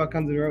love to hear about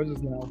Guns N'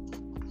 Roses now.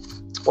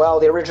 Well,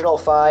 the original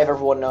five,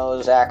 everyone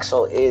knows: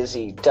 Axl,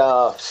 Izzy,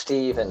 Duff,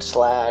 Steve, and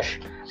Slash.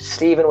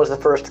 Steven was the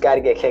first guy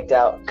to get kicked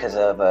out because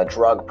of a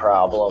drug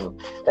problem.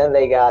 Then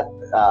they got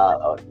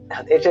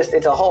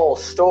it's a whole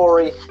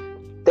story.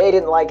 They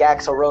didn't like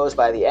Axl Rose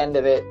by the end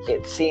of it.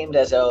 It seemed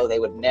as though they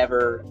would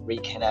never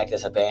reconnect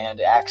as a band.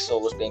 Axl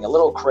was being a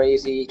little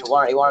crazy. He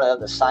wanted them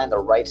to sign the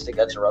rights to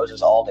Guns N'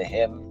 Roses all to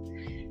him.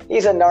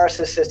 He's a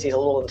narcissist. He's a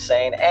little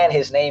insane. And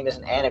his name is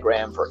an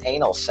anagram for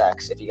anal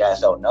sex, if you guys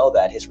don't know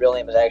that. His real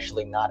name is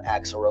actually not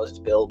Axl Rose. It's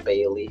Bill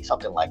Bailey,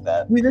 something like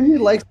that. Didn't he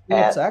like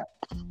anal sex?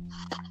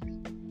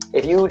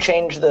 If you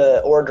change the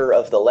order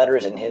of the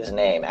letters in his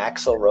name,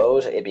 Axl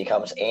Rose, it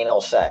becomes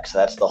anal sex.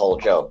 That's the whole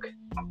joke.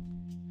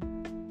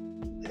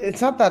 It's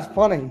not that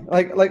funny.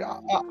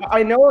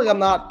 I know I'm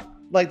not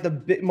like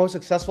the most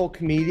successful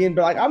comedian,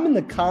 but I'm in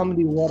the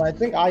comedy world. I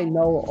think I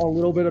know a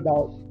little bit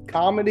about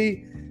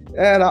comedy,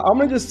 and I'm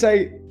gonna just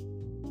say,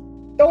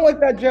 don't like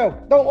that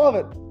joke. Don't love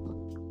it.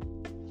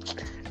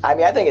 I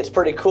mean, I think it's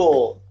pretty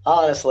cool.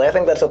 Honestly, I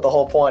think that's what the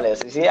whole point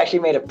is. He actually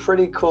made a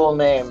pretty cool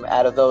name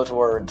out of those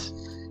words.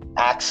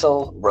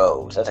 Axl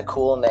Rose. That's a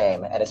cool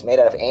name, and it's made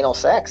out of anal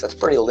sex. That's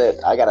pretty lit,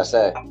 I gotta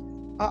say.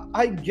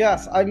 I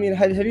guess. I mean,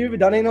 have you ever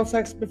done anal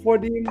sex before,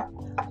 Dean?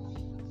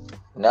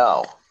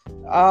 No.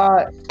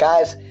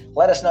 Guys,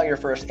 let us know your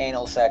first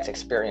anal sex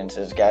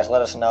experiences. Guys,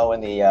 let us know in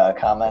the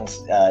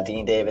comments.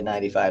 Dean David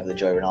 95, the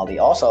Joey Rinaldi.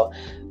 Also,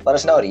 let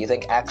us know. Do you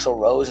think Axl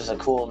Rose is a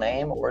cool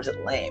name, or is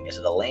it lame? Is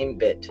it a lame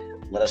bit?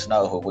 Let us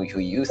know who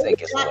you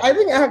think is. I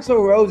think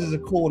Axl Rose is a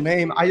cool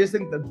name. I just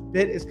think the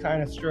bit is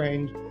kind of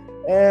strange,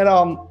 and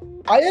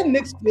I have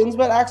mixed feelings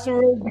about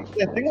Axl Rose.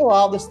 I think a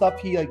lot of the stuff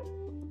he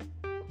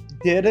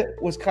did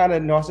was kind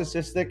of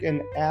narcissistic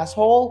and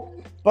asshole,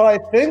 but I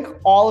think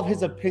all of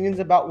his opinions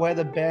about where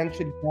the band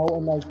should go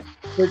and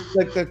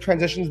the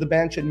transitions the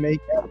band should make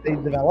as they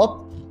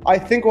develop, I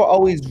think were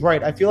always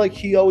right. I feel like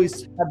he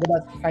always had the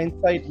best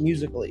hindsight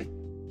musically.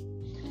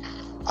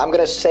 I'm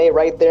gonna say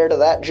right there to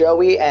that,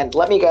 Joey, and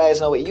let me guys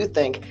know what you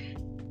think.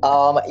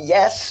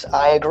 Yes,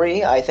 I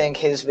agree. I think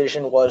his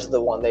vision was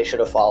the one they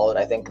should have followed.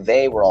 I think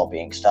they were all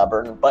being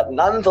stubborn, but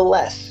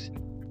nonetheless,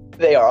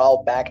 they are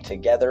all back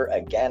together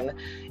again.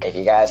 If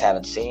you guys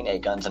haven't seen a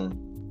Guns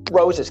N'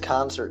 Roses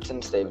concert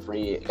since they've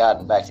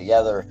gotten back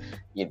together,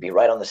 you'd be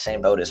right on the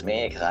same boat as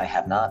me, because I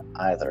have not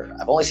either.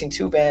 I've only seen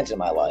two bands in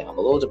my life. I'm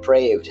a little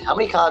depraved. How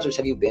many concerts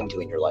have you been to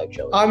in your life,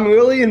 Joey? I'm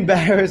really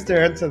embarrassed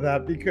to answer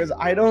that because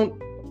I don't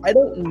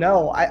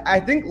know. I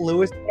think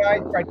Lewis and I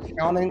tried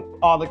counting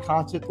all the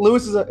concerts.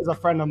 Lewis is a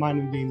friend of mine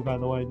and Dean's, by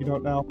the way, if you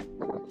don't know.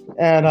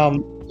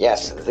 And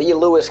yes, the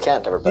Lewis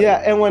Kent, everybody.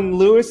 Yeah, and when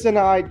Lewis and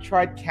I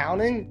tried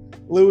counting,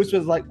 Lewis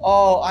was like,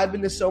 "Oh, I've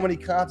been to so many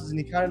concerts," and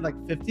he counted like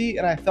 50,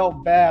 and I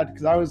felt bad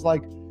because I was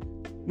like,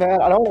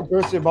 "Man, I don't want to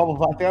burst your bubble,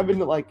 but I think I've been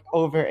to like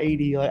over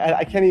 80. Like,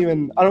 I don't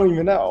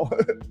even know."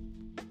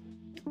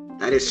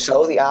 That is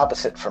so the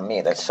opposite from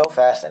me. That's so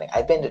fascinating.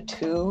 I've been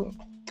to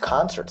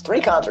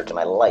three concerts in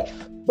my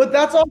life. But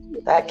that's also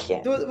that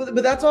can't.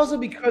 But that's also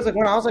because like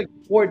when I was like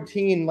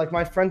 14, like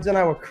my friends and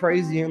I were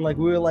crazy, and like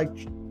we were like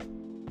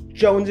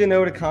jonesing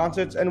over to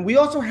concerts, and we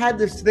also had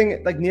this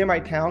thing like near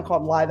my town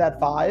called Live at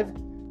 5.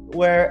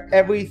 where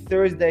every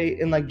Thursday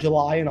in like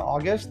July and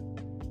August,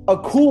 a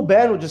cool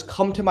band would just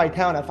come to my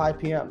town at 5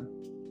 p.m.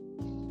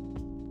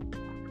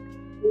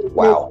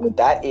 Wow,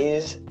 that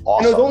is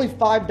awesome. And it was only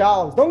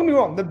 $5. Don't get me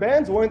wrong, the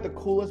bands weren't the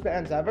coolest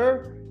bands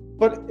ever,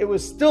 but it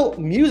was still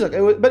music.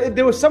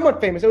 They were somewhat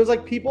famous. It was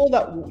like people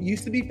that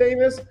used to be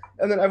famous,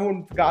 and then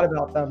everyone forgot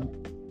about them.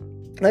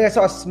 Like I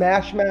saw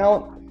Smash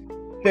Mouth,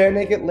 Bare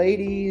Naked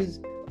Ladies,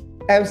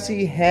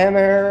 MC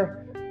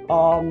Hammer,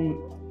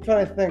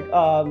 trying to think,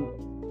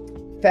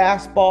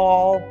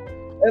 Fastball,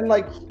 and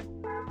like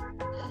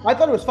I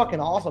thought it was fucking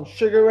awesome.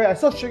 Sugar Ray, I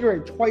saw Sugar Ray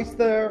twice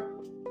there.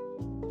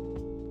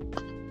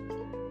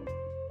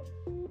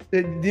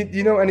 Do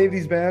you know any of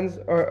these bands,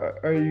 or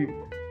are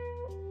you?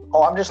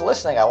 Oh, I'm just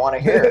listening. I want to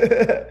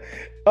hear.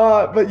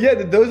 But yeah,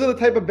 those are the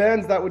type of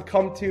bands that would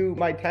come to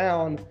my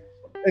town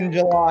in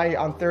July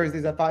on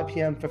Thursdays at 5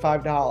 p.m. for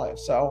 $5.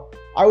 So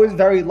I was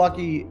very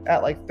lucky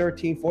at like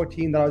 13,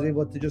 14 that I was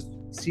able to just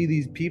see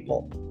these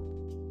people.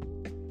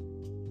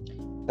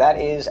 That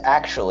is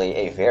actually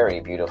a very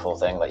beautiful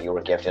thing that you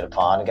were gifted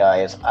upon,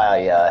 guys.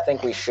 I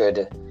think we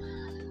should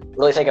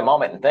really take a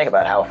moment and think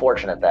about how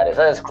fortunate that is.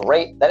 That is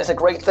great. That is a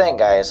great thing,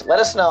 guys. Let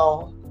us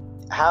know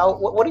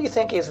what do you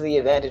think is the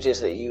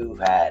advantages that you've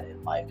had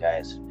in life,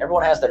 guys?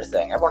 Everyone has their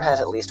thing. Everyone has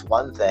at least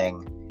one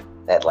thing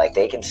that like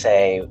they can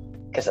say,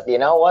 because you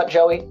know what,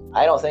 Joey?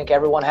 I don't think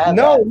everyone has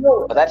that.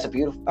 No. But that's a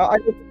beautiful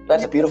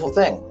that's a beautiful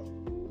thing.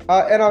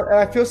 And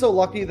I feel so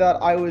lucky that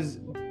I was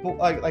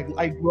like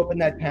I grew up in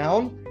that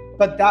town,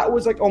 but that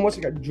was like almost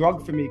like a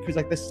drug for me, because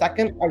like the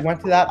second I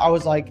went to that, I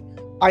was like,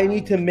 I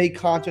need to make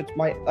concerts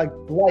my like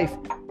life.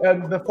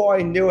 And before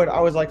I knew it,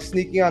 I was like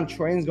sneaking on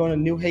trains going to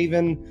New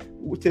Haven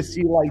to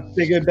see like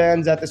bigger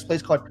bands at this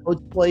place called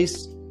Coach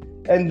Place.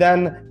 And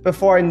then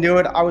before I knew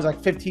it, I was like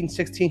 15,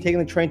 16, taking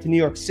the train to New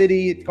York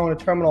City, going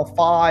to Terminal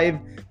 5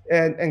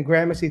 and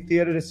Gramercy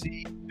Theater to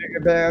see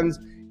bigger bands.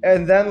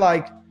 And then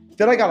I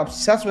got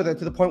obsessed with it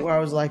to the point where I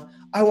was like,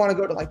 I want to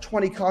go to like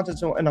 20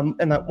 concerts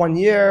in that 1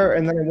 year.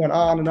 And then it went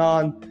on and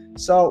on.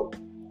 So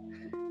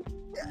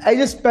I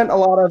just spent a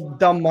lot of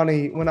dumb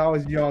money when I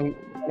was young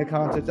in the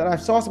concerts, and I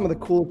saw some of the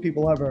coolest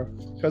people ever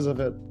because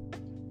of it.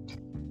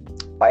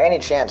 By any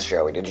chance,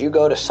 Joey, did you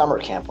go to summer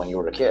camp when you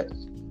were a kid?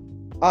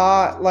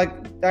 Like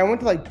I went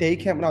to like day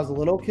camp when I was a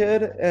little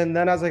kid, and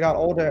then as I got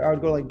older, I would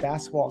go to like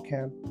basketball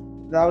camp.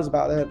 That was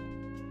about it.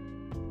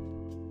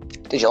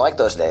 Did you like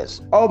those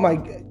days? Oh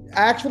my!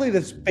 Actually,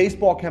 this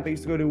baseball camp I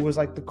used to go to was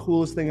like the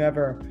coolest thing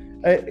ever.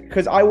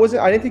 Because I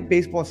didn't take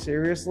baseball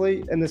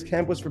seriously, and this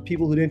camp was for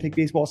people who didn't take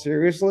baseball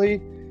seriously,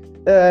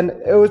 and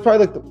it was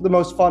probably like the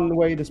most fun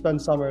way to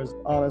spend summers,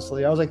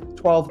 honestly. I was like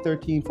 12,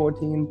 13,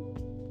 14.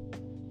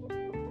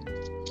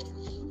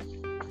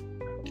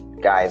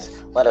 Guys,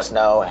 let us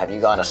know, have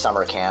you gone to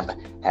summer camp?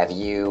 Have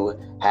you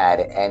had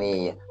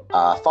any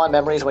fun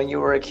memories when you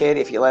were a kid?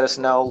 If you let us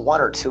know,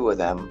 one or two of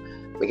them,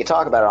 we can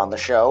talk about it on the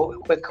show.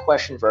 Quick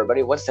question for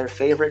everybody. What's their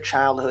favorite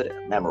childhood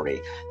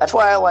memory? That's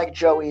why I like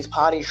Joey's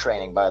potty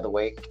training, by the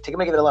way. I'm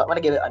going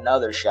to give it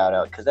another shout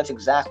out, because that's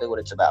exactly what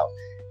it's about.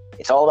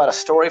 It's all about a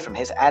story from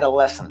his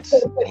adolescence,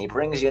 and he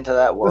brings you into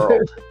that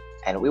world.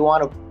 And we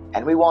want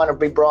to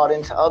be brought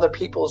into other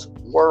people's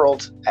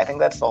worlds. I think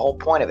that's the whole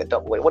point of it.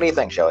 What do you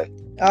think, Joey?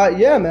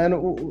 Yeah, man.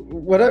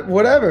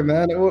 Whatever,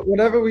 man.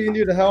 Whatever we can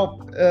do to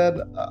help.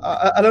 And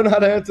I don't know how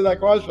to answer that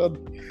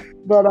question,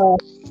 but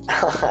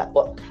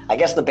well, I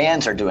guess the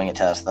bands are doing it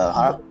to us, though,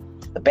 huh?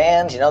 The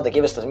bands, they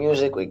give us the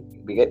music. We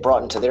get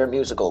brought into their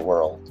musical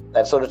world.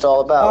 That's what it's all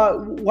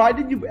about. Why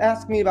did you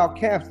ask me about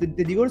camps?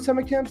 Did you go to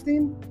summer camps,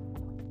 Dean?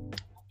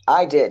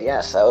 I did,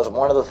 yes. That was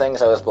one of the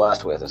things I was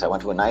blessed with. Is I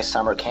went to a nice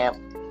summer camp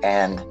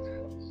and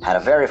had a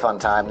very fun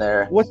time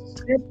there.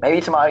 Maybe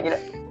tomorrow,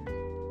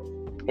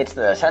 it's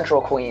the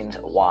Central Queens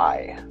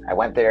Y. I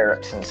went there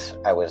since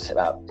I was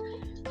about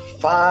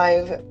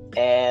 5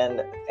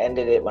 and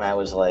ended it when I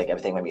was like, I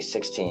think maybe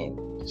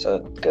 16. So a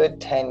good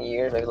 10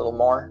 years, maybe a little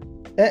more.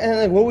 And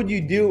like, what would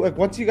you do? Like,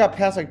 once you got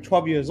past like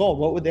 12 years old,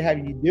 what would they have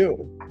you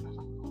do?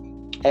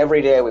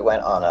 Every day we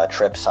went on a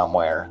trip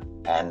somewhere.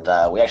 And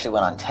we actually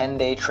went on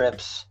 10-day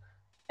trips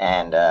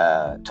and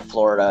to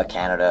Florida,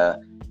 Canada,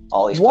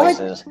 all these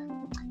places.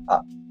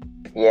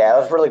 Yeah,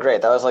 it was really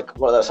great. That was like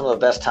some of the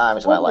best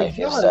times of my life.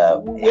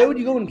 Where would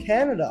you go in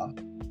Canada?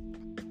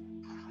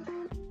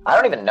 I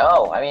don't even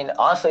know. I mean,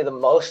 honestly, the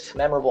most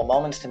memorable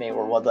moments to me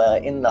were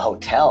in the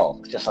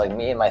hotel. Just like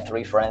me and my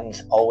 3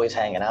 friends always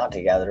hanging out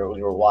together.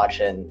 We were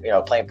watching,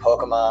 playing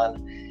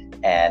Pokemon.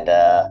 And,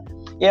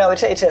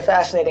 it's a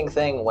fascinating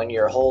thing when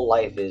your whole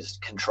life is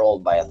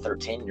controlled by a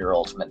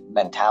 13-year-old's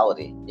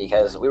mentality.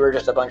 Because we were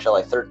just a bunch of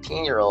like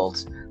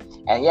 13-year-olds.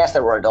 And yes,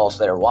 there were adults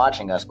that are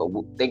watching us, but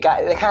they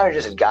kind of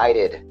just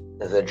guided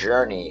the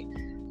journey,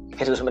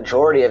 because it was a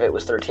majority of it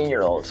was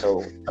 13-year-olds.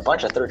 So a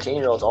bunch of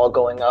 13-year-olds all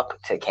going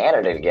up to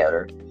Canada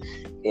together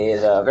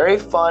is a very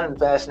fun and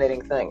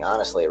fascinating thing.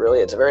 Honestly,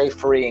 it's a very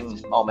freeing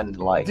moment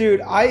in life.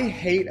 Dude, I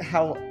hate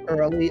how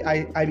early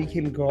I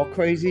became girl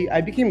crazy.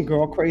 I became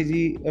girl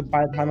crazy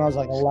by the time I was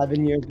like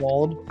 11 years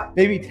old,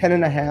 maybe 10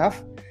 and a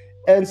half.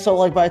 And so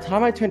like by the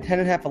time I turned 10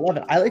 and a half,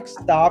 11, I like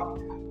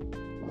stopped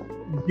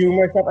viewing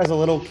myself as a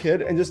little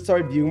kid and just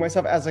started viewing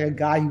myself as like a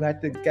guy who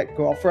had to get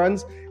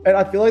girlfriends. And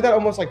I feel like that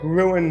almost like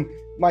ruined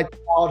my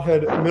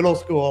childhood, middle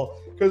school,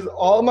 because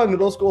all of my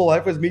middle school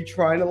life was me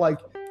trying to like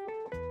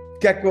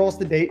get girls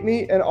to date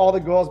me, and all the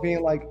girls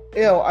being like,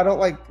 "Ew, I don't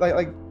like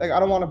I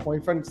don't want a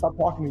boyfriend. Stop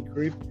talking to me,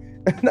 creep."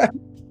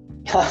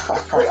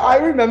 I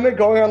remember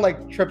going on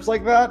like trips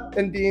like that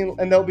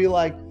and they'll be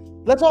like,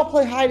 "Let's all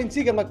play hide and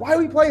seek." I'm like, "Why are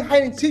we playing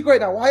hide and seek right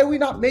now? Why are we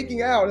not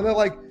making out?" And they're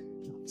like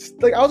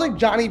I was like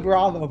Johnny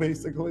Bravo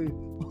basically.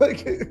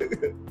 Like,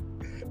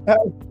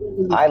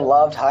 I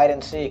loved hide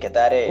and seek at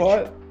that age.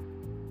 What?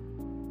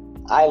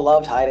 I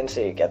loved hide and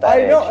seek at that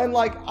age. I know, and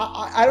like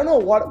I don't know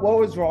what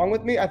was wrong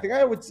with me. I think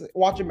I would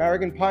watch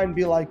American Pie and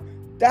be like,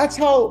 that's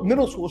how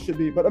middle school should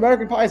be. But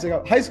American Pie is like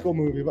a high school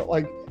movie. But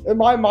like in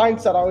my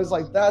mindset, I was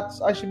like,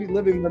 I should be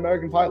living the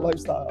American Pie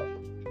lifestyle.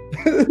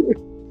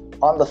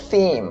 On the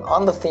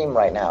theme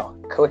right now,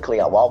 quickly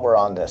while we're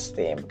on this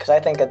theme, because I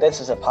think that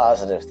this is a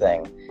positive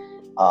thing,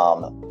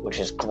 which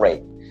is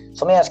great.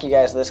 So let me ask you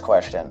guys this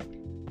question.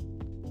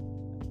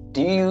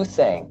 Do you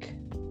think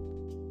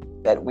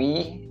that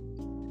we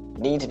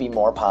need to be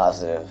more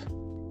positive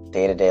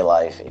day-to-day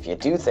life? If you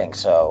do think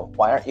so,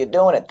 why aren't you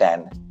doing it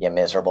then, you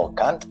miserable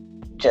cunt?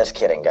 Just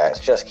kidding, guys.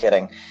 Just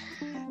kidding.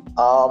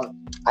 I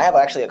have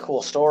actually a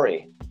cool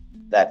story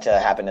that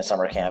happened in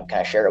summer camp. Can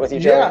I share it with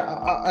you, Joey? Yeah,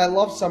 I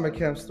love summer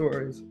camp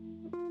stories.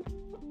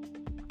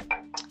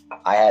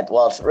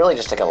 It's really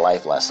just like a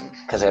life lesson,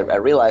 because I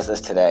realized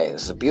this today.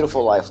 This is a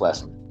beautiful life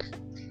lesson.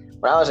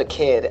 When I was a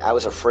kid, I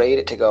was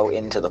afraid to go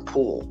into the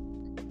pool.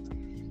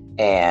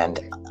 And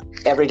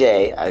every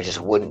day, I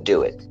just wouldn't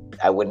do it.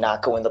 I would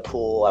not go in the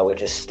pool. I would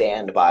just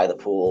stand by the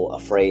pool,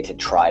 afraid to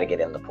try to get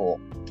in the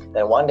pool.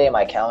 Then one day,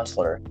 my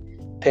counselor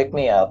picked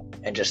me up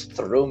and just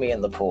threw me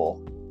in the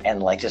pool,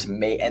 and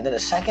and then the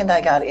second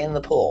I got in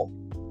the pool,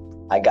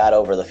 I got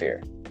over the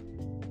fear.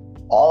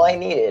 All I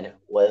needed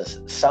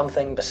was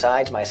something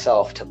besides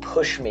myself to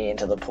push me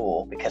into the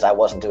pool, because I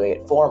wasn't doing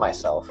it for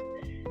myself.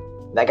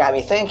 That got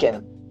me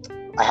thinking.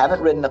 I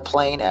haven't ridden a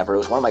plane ever. It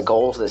was one of my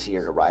goals this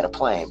year to ride a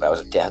plane, but I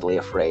was deadly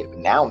afraid. But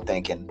now I'm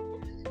thinking,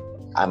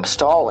 I'm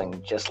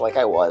stalling just like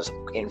I was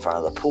in front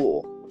of the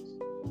pool.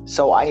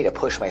 So I need to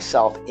push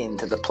myself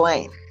into the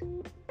plane.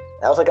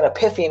 That was like an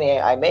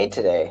epiphany I made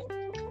today.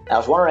 And I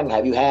was wondering,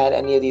 have you had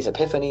any of these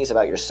epiphanies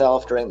about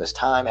yourself during this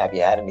time? Have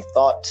you had any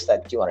thoughts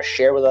that you want to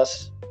share with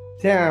us?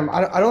 Damn,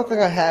 I don't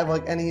think I have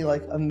like any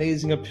like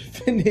amazing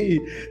epiphany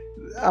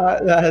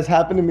that has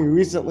happened to me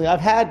recently. I've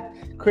had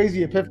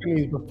crazy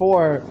epiphanies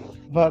before,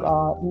 but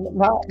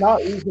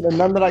not recent, and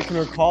none that I can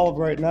recall of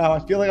right now. I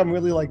feel like I'm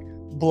really like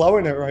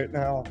blowing it right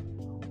now.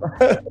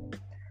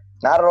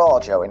 Not at all,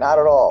 Joey. Not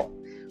at all.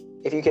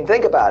 If you can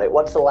think about it,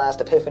 what's the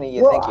last epiphany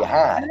you think you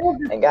had?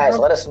 And guys,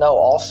 let us know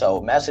also.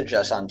 Message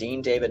us on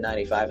Dean David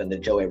 95 and the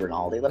Joey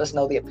Rinaldi. Let us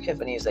know the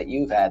epiphanies that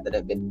you've had that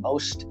have been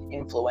most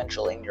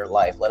influential in your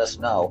life. Let us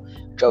know.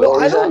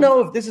 Joey, I don't know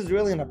if this is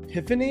really an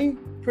epiphany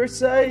per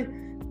se,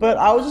 but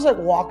I was just like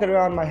walking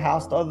around my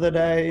house the other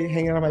day,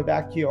 hanging out in my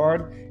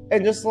backyard,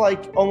 and just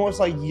like almost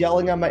like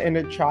yelling at my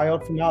inner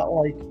child for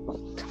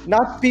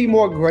not be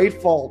more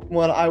grateful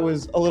when I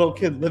was a little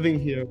kid living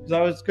here.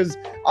 Because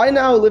I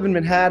now live in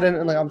Manhattan,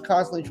 and like I'm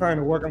constantly trying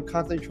to work. I'm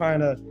constantly trying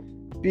to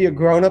be a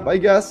grown up, I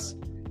guess.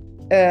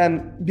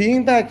 And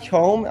being back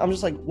home, I'm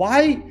just like,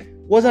 why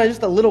wasn't I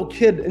just a little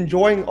kid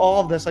enjoying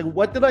all of this? Like,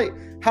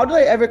 how did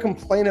I ever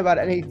complain about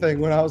anything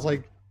when I was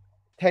like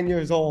 10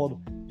 years old?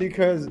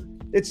 Because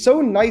it's so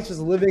nice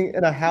just living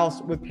in a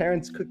house with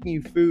parents cooking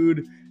you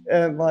food.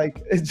 And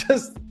like, it's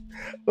just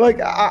like,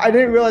 I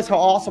didn't realize how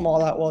awesome all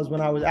that was when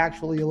I was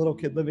actually a little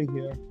kid living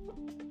here.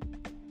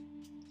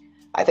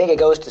 I think it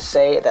goes to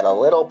say that a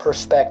little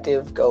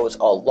perspective goes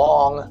a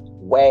long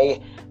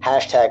way.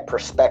 Hashtag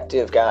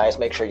perspective, guys.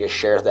 Make sure you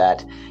share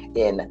that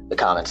in the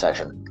comment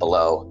section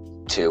below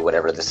to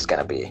whatever this is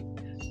going to be.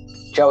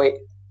 Joey,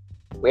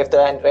 we have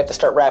to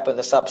start wrapping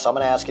this up. So I'm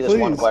going to ask you this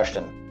one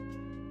question.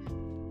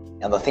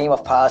 On the theme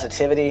of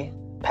positivity,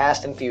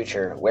 past and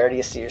future, where do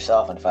you see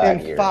yourself in 5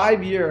 years? In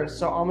 5 years,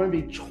 so I'm going to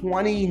be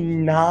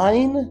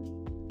 29.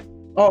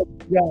 Oh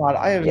God,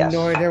 I have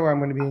no idea where I'm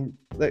going to be.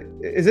 Like,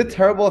 is it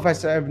terrible if I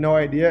say I have no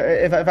idea?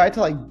 If I had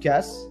to like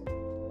guess,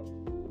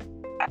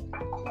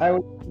 I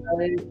would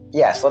say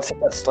yes.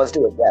 Let's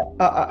do a bet.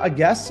 A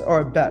guess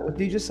or a bet? What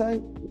did you just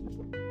say?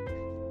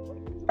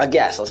 A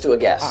guess. Let's do a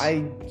guess. I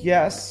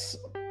guess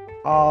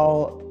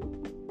 5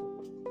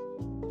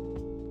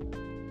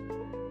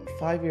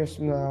 years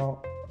from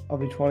now, I'll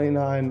be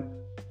 29.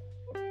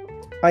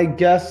 I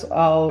guess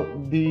I'll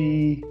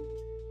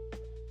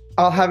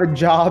have a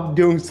job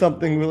doing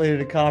something related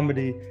to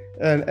comedy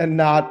and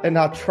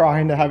not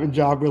trying to have a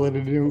job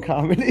related to doing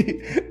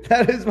comedy.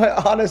 That is my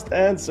honest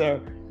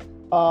answer.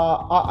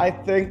 I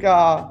think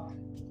I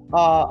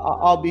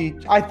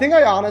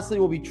honestly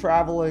will be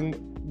traveling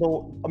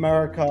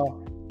America.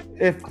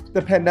 If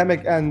the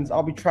pandemic ends,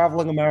 I'll be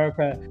traveling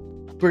America,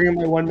 bringing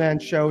my one-man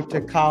show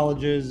to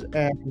colleges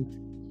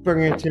and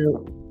bringing it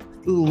to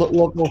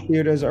local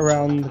theaters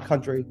around the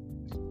country.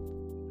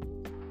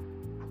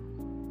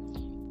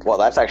 Well,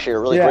 that's actually a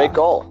really Yeah. great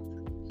goal.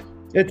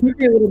 It took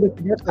me a little bit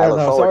to get I there, look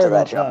though. forward Sorry to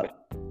that, about Joey.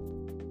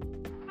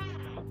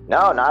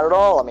 No, not at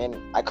all. I mean,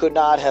 I could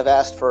not have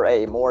asked for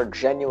a more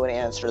genuine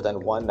answer than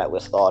one that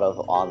was thought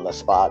of on the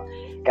spot.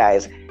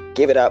 Guys,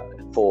 give it up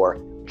for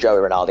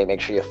Joey Rinaldi.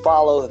 Make sure you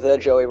follow the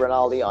Joey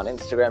Rinaldi on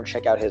Instagram.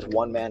 Check out his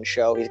one-man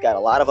show. He's got a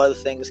lot of other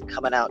things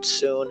coming out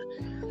soon.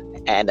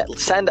 And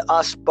send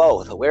us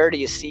both. Where do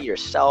you see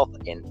yourself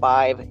in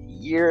 5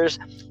 years?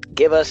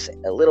 Give us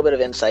a little bit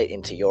of insight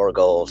into your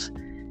goals.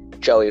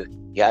 Joey,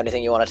 you have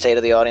anything you want to say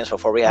to the audience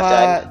before we have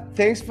to end?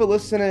 Thanks for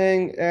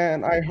listening,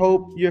 and I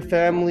hope your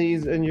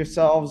families and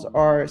yourselves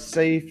are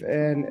safe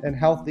and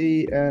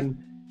healthy and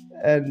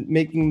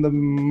making the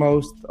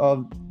most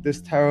of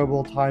this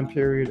terrible time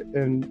period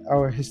in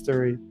our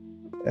history.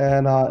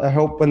 And I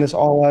hope when this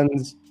all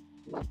ends,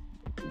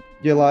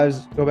 your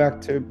lives go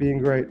back to being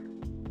great.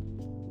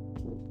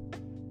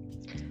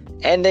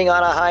 Ending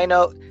on a high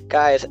note.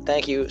 Guys,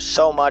 thank you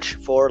so much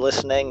for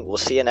listening. We'll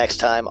see you next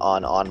time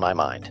on My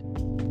Mind.